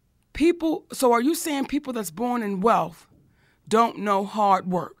 so are you saying people that's born in wealth don't know hard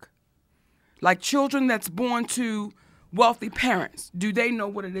work? Like children that's born to wealthy parents, do they know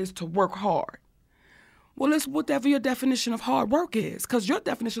what it is to work hard? Well, it's whatever your definition of hard work is, because your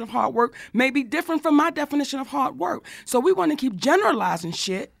definition of hard work may be different from my definition of hard work. So we want to keep generalizing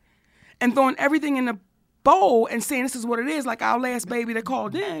shit and throwing everything in the bowl and saying this is what it is, like our last baby that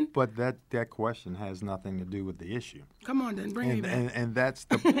called in. But that question has nothing to do with the issue. Come on, then bring me back. And that's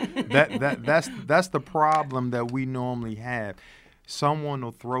the that's the problem that we normally have. Someone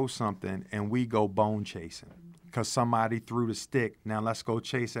will throw something and we go bone chasing because somebody threw the stick. Now let's go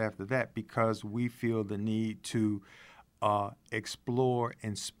chase after that because we feel the need to explore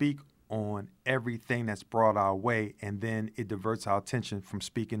and speak on everything that's brought our way, and then it diverts our attention from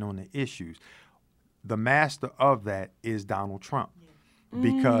speaking on the issues. The master of that is Donald Trump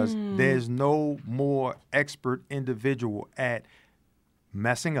because there's no more expert individual at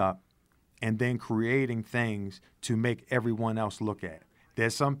messing up and then creating things to make everyone else look at.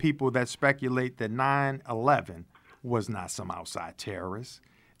 There's some people that speculate that 9/11 was not some outside terrorist.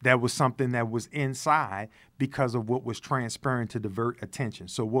 That was something that was inside because of what was transparent to divert attention.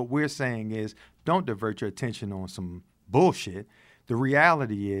 So what we're saying is don't divert your attention on some bullshit. The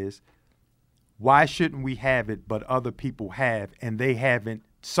reality is, why shouldn't we have it, but other people have, and they haven't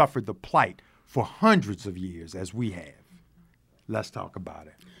suffered the plight for hundreds of years as we have? Let's talk about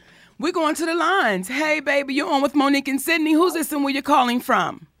it. We're going to the lines. Hey, baby, you're on with Monique and Sydney. Who's this and where you're calling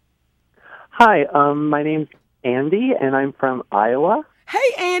from? Hi, my name's Andy, and I'm from Iowa.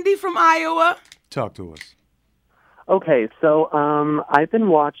 Hey, Andy from Iowa. Talk to us. Okay, so I've been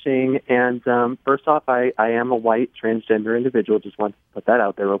watching, and first off, I am a white transgender individual. Just want to put that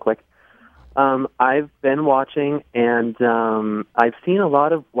out there real quick. I've been watching, and I've seen a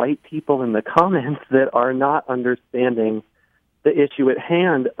lot of white people in the comments that are not understanding the issue at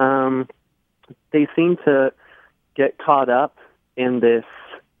hand. They seem to get caught up in this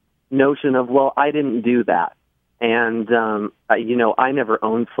notion of, well, I didn't do that. And, I never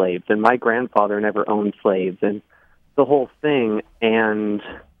owned slaves, and my grandfather never owned slaves, and the whole thing. And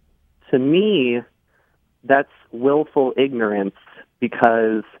to me, that's willful ignorance,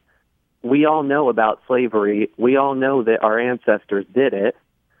 because we all know about slavery. We all know that our ancestors did it.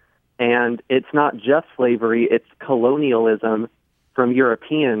 And it's not just slavery, it's colonialism from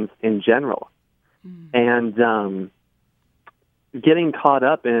Europeans in general. And getting caught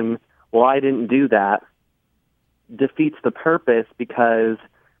up in, well, I didn't do that, defeats the purpose, because,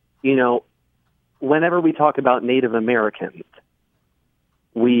 whenever we talk about Native Americans,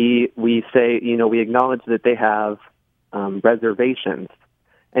 we say, we acknowledge that they have reservations.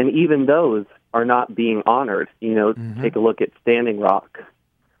 And even those are not being honored. Take a look at Standing Rock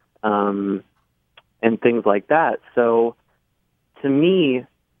and things like that. So to me,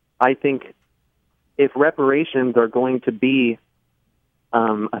 I think if reparations are going to be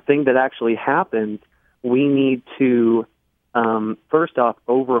a thing that actually happens, we need to, first off,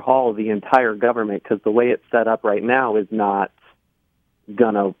 overhaul the entire government, because the way it's set up right now is not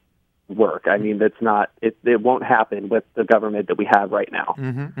going to work. I mean, it won't happen with the government that we have right now.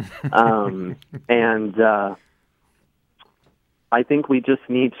 And I think we just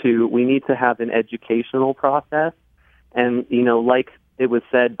need to have an educational process. And, like it was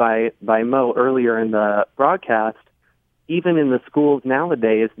said by Mo earlier in the broadcast, even in the schools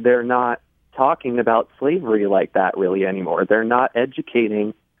nowadays, they're not talking about slavery like that really anymore. They're not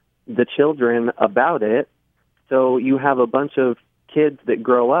educating the children about it. So you have a bunch of kids that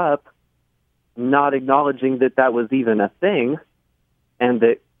grow up not acknowledging that that was even a thing, and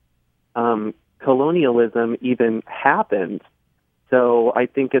that colonialism even happened. So I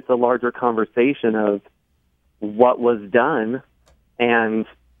think it's a larger conversation of what was done, and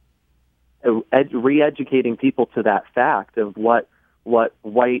re-educating people to that fact of what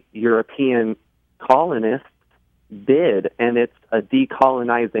white European colonists did. And it's a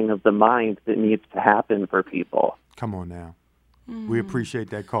decolonizing of the mind that needs to happen for people. Come on now. We appreciate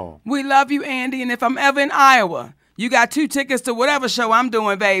that call. We love you, Andy. And if I'm ever in Iowa, you got 2 tickets to whatever show I'm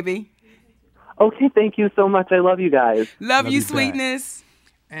doing, baby. Okay, thank you so much. I love you guys. Love you, sweetness.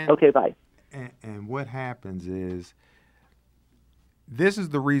 Okay, bye. And what happens is, this is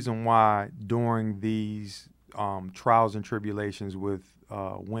the reason why during these trials and tribulations with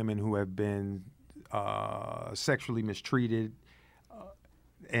women who have been sexually mistreated,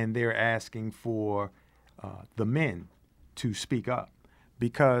 and they're asking for the men to speak up.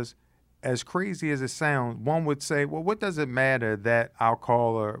 Because as crazy as it sounds, one would say, well, what does it matter that our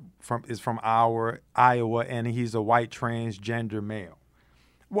caller is from Iowa and he's a white transgender male?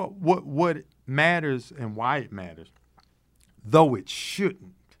 Well, what matters, and why it matters, though it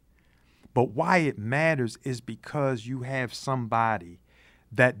shouldn't, but why it matters is because you have somebody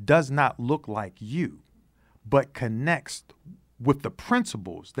that does not look like you, but connects with the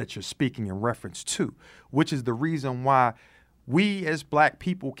principles that you're speaking in reference to, which is the reason why we as black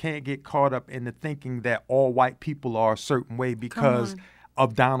people can't get caught up in the thinking that all white people are a certain way because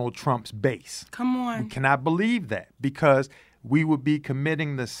of Donald Trump's base. Come on. We cannot believe that, because we would be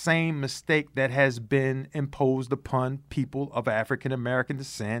committing the same mistake that has been imposed upon people of African American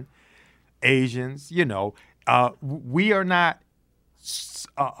descent, Asians. We are not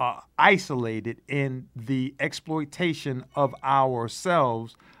isolated in the exploitation of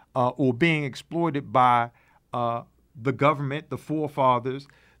ourselves or being exploited by the government, the forefathers.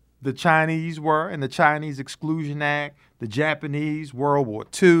 The Chinese were in the Chinese Exclusion Act, the Japanese, World War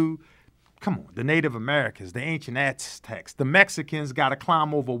II. Come on, the Native Americans, the ancient Aztecs, the Mexicans got to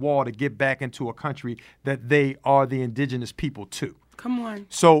climb over a wall to get back into a country that they are the indigenous people to. Come on.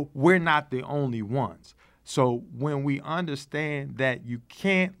 So we're not the only ones. So when we understand that you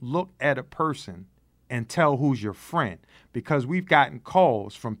can't look at a person and tell who's your friend, because we've gotten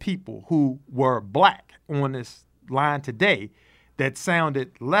calls from people who were black on this line today that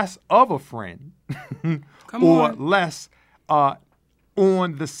sounded less of a friend or less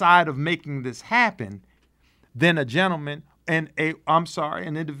on the side of making this happen than a gentleman and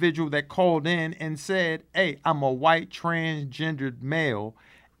an individual that called in and said, hey, I'm a white transgendered male,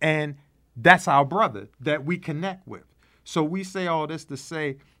 and that's our brother that we connect with. So we say all this to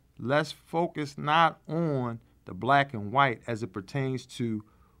say, let's focus not on the black and white as it pertains to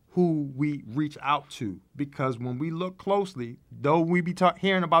who we reach out to. Because when we look closely, though we be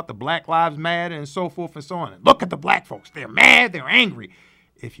hearing about the Black Lives Matter and so forth and so on, and look at the black folks, they're mad, they're angry.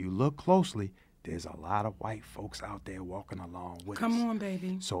 if you look closely, there's a lot of white folks out there walking along with us. Come on,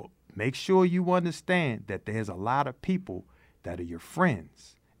 baby. So make sure you understand that there's a lot of people that are your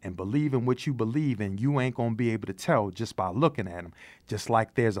friends and believe in what you believe in. You ain't going to be able to tell just by looking at them. Just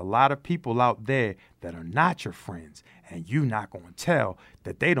like there's a lot of people out there that are not your friends, and you not going to tell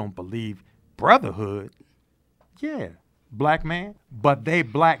that they don't believe brotherhood. Yeah, black man, but they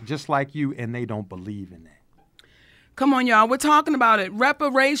black just like you, and they don't believe in that. Come on, y'all. We're talking about it.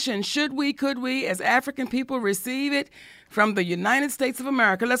 Reparations. Should we, could we, as African people, receive it from the United States of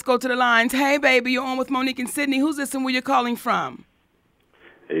America? Let's go to the lines. Hey, baby, you're on with Monique and Sydney. Who's this and where you're calling from?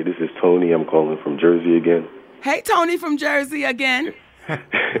 Hey, this is Tony. I'm calling from Jersey again. Hey, Tony from Jersey again.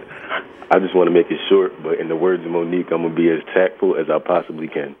 I just want to make it short, but in the words of Monique, I'm going to be as tactful as I possibly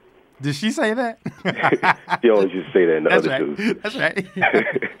can. Did she say that? She always used to say that in the That's other right. shows. That's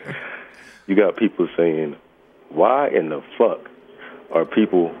right. You got people saying, why in the fuck are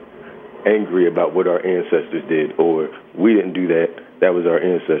people angry about what our ancestors did? Or we didn't do that, that was our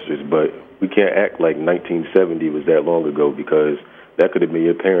ancestors. But we can't act like 1970 was that long ago, because that could have been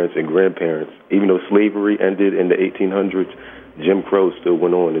your parents and grandparents. Even though slavery ended in the 1800s, Jim Crow still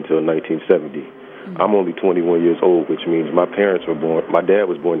went on until 1970. Mm-hmm. I'm only 21 years old, which means my parents were born, my dad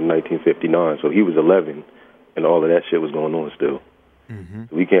was born in 1959, so he was 11, and all of that shit was going on still.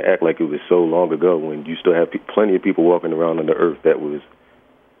 Mm-hmm. We can't act like it was so long ago when you still have plenty of people walking around on the earth that was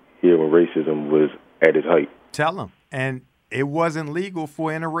here when racism was at its height. Tell them. And it wasn't legal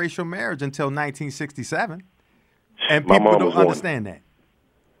for interracial marriage until 1967. And people don't understand that.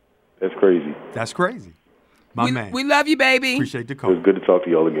 That's crazy. That's crazy. My man. We love you, baby. Appreciate the call. It was good to talk to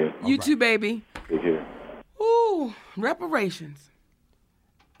y'all again. You too, baby. Take care. Ooh, reparations.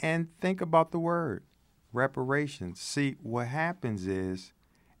 And think about the word. Reparations. See, what happens is,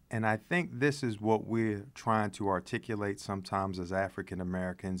 and I think this is what we're trying to articulate sometimes as African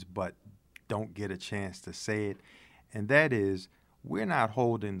Americans, but don't get a chance to say it, and that is, we're not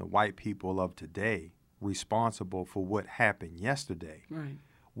holding the white people of today responsible for what happened yesterday. Right.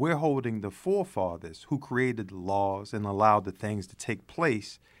 We're holding the forefathers who created the laws and allowed the things to take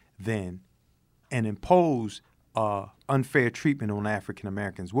place then and impose unfair treatment on African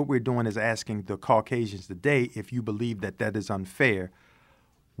Americans. What we're doing is asking the Caucasians today, if you believe that that is unfair,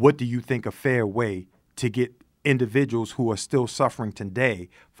 what do you think a fair way to get individuals who are still suffering today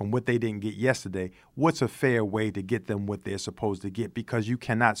from what they didn't get yesterday, what's a fair way to get them what they're supposed to get? Because you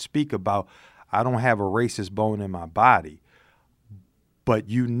cannot speak about, I don't have a racist bone in my body, but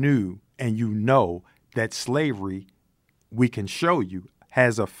you knew and you know that slavery, we can show you,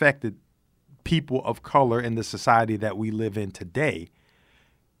 has affected people of color in the society that we live in today.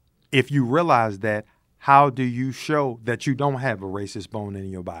 If you realize that, how do you show that you don't have a racist bone in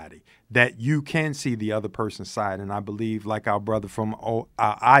your body, that you can see the other person's side? And I believe, like our brother from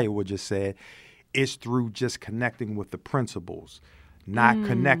Iowa just said, it's through just connecting with the principles, not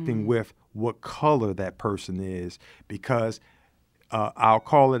connecting with what color that person is. Because our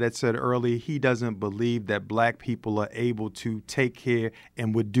caller that said earlier, he doesn't believe that black people are able to take care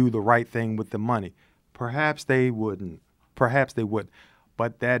and would do the right thing with the money. Perhaps they wouldn't. Perhaps they wouldn't.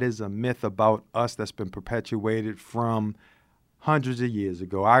 But that is a myth about us that's been perpetuated from hundreds of years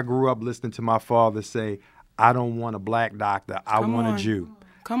ago. I grew up listening to my father say, I don't want a black doctor, I want a Jew.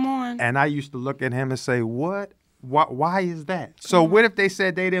 Come on. And I used to look at him and say, what? Why is that? So what if they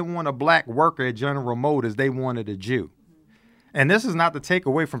said they didn't want a black worker at General Motors, they wanted a Jew? And this is not to take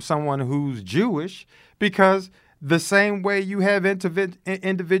away from someone who's Jewish, because the same way you have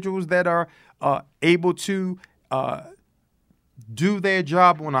individuals that are able to do their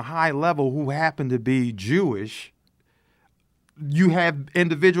job on a high level who happen to be Jewish, you have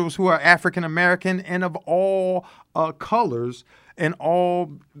individuals who are African American and of all colors and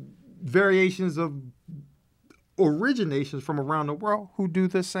all variations of originations from around the world who do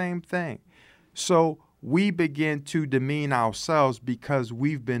the same thing. So we begin to demean ourselves because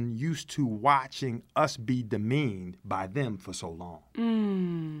we've been used to watching us be demeaned by them for so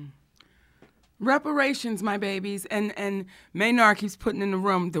long. Reparations, my babies. And Maynard keeps putting in the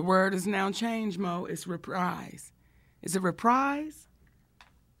room, the word is now changed, Mo. It's reprise. Is it reprise?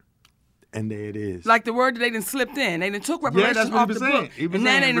 And there it is. Like the word that they done slipped in. They done took reparations off the book. And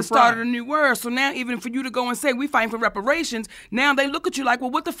now they done started a new word. So now even for you to go and say we fighting for reparations, now they look at you like, well,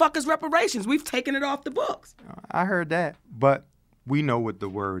 what the fuck is reparations? We've taken it off the books. I heard that, but we know what the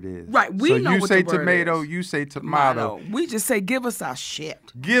word is. Right, we know what the word is. So you say tomato, you say tomato. We just say give us our shit.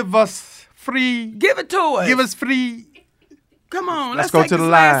 Give us free. Give it to us. Give us free. Come on, let's go take to the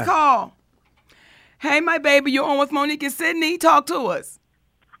this line. Last call. Hey, my baby, you're on with Monique and Sydney. Talk to us.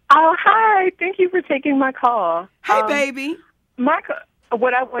 Oh, hi. Thank you for taking my call. Hey, baby.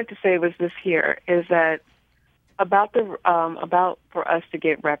 what I wanted to say was this here is that about for us to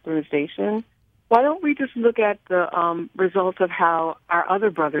get representation, why don't we just look at the results of how our other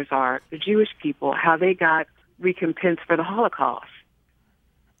brothers are, the Jewish people, how they got recompense for the Holocaust?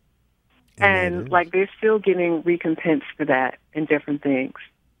 And like they're still getting recompense for that in different things.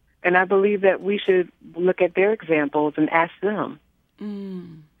 And I believe that we should look at their examples and ask them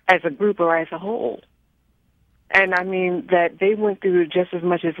as a group or as a whole. And I mean that they went through just as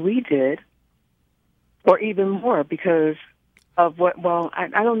much as we did, or even more, because of what, well, I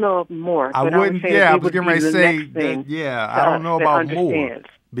don't know of more. I but wouldn't, I was getting ready to say that, I don't know about more.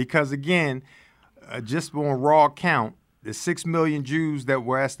 Because again, just on raw count, the 6 million Jews that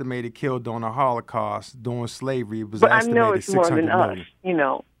were estimated killed during the Holocaust, during slavery, it was estimated 600 million. But I know it's more than us, you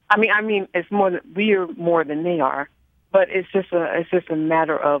know. I mean, it's more than we are more than they are. But it's just a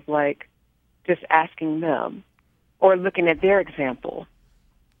matter of like just asking them or looking at their example.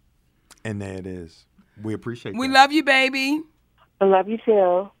 And there it is. We appreciate. We love you, baby. I love you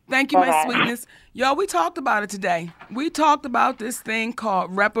too. Thank you, my sweetness. Y'all, we talked about it today. We talked about this thing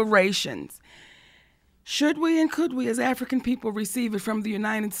called reparations. Should we and could we as African people receive it from the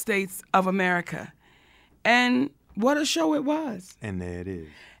United States of America? And what a show it was. And there it is.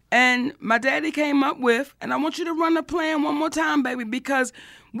 And my daddy came up with, and I want you to run the plan one more time, baby, because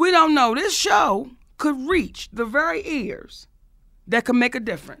we don't know. This show could reach the very ears that could make a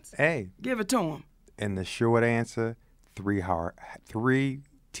difference. Hey. Give it to them. And the short answer, three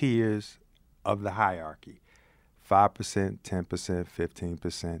tiers of the hierarchy. 5%, 10%,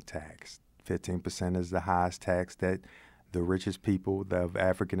 15% tax. 15% is the highest tax that the richest people of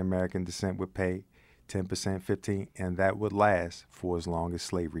African American descent would pay. 10%, 15%, and that would last for as long as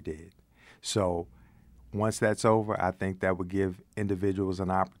slavery did. So once that's over, I think that would give individuals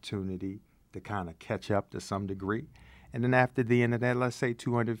an opportunity to kind of catch up to some degree. And then after the end of that, let's say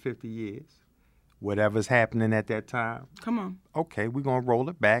 250 years, whatever's happening at that time. Come on. Okay, we're going to roll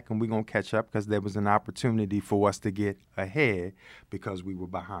it back and we're going to catch up because there was an opportunity for us to get ahead because we were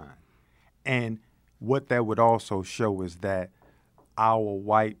behind. And what that would also show is that our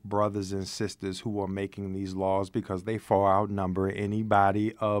white brothers and sisters who are making these laws, because they far outnumber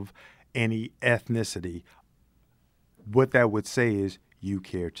anybody of any ethnicity, what that would say is you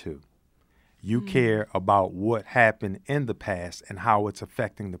care too. You care about what happened in the past and how it's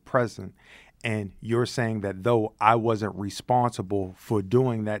affecting the present. And you're saying that though I wasn't responsible for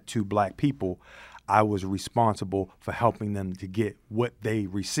doing that to black people, I was responsible for helping them to get what they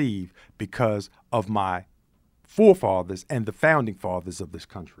receive because of my forefathers and the founding fathers of this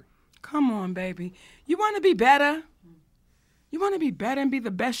country. Come on, baby. You want to be better? You want to be better and be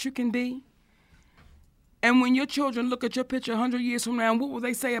the best you can be? And when your children look at your picture 100 years from now, what will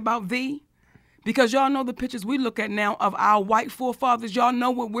they say about thee? Because y'all know the pictures we look at now of our white forefathers. Y'all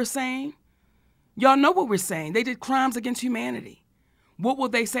know what we're saying? Y'all know what we're saying. They did crimes against humanity. What will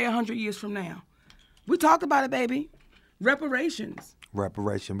they say 100 years from now? We talked about it, baby. Reparations.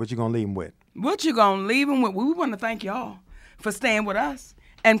 Reparation. What you going to leave them with? What you going to leave them with? We want to thank y'all for staying with us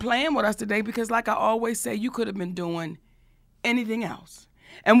and playing with us today because like I always say, you could have been doing anything else.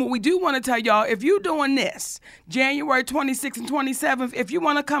 And what we do want to tell y'all, if you're doing this, January 26th and 27th, if you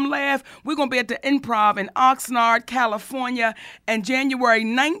want to come laugh, we're going to be at the Improv in Oxnard, California, and January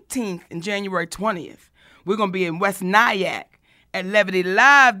 19th and January 20th. We're going to be in West Nyack at Levity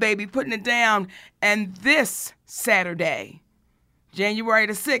Live, baby, putting it down. And this Saturday, January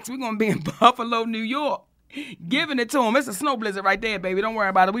the 6th, we're going to be in Buffalo, New York, giving it to them. It's a snow blizzard right there, baby. Don't worry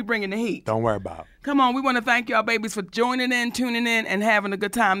about it. We bringing the heat. Don't worry about it. Come on. We want to thank y'all, babies, for joining in, tuning in, and having a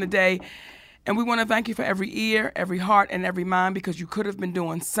good time today. And we want to thank you for every ear, every heart, and every mind because you could have been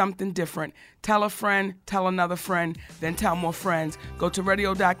doing something different. Tell a friend, tell another friend, then tell more friends. Go to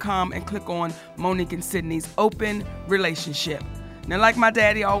radio.com and click on Monique and Sydney's Open Relationship. Now, like my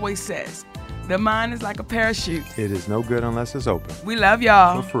daddy always says, the mind is like a parachute. It is no good unless it's open. We love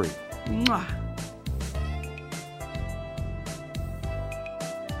y'all. For free. Mwah.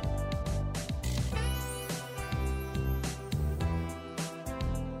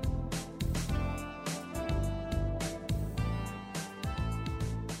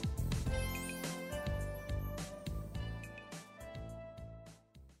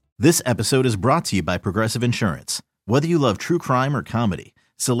 This episode is brought to you by Progressive Insurance. Whether you love true crime or comedy,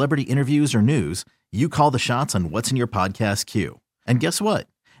 celebrity interviews or news, you call the shots on what's in your podcast queue. And guess what?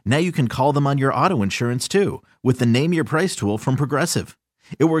 Now you can call them on your auto insurance too with the Name Your Price tool from Progressive.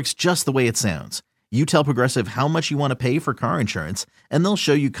 It works just the way it sounds. You tell Progressive how much you want to pay for car insurance, and they'll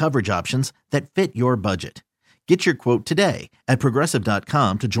show you coverage options that fit your budget. Get your quote today at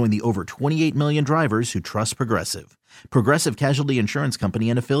Progressive.com to join the over 28 million drivers who trust Progressive. Progressive Casualty Insurance Company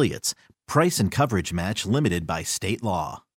and Affiliates. Price and coverage match limited by state law.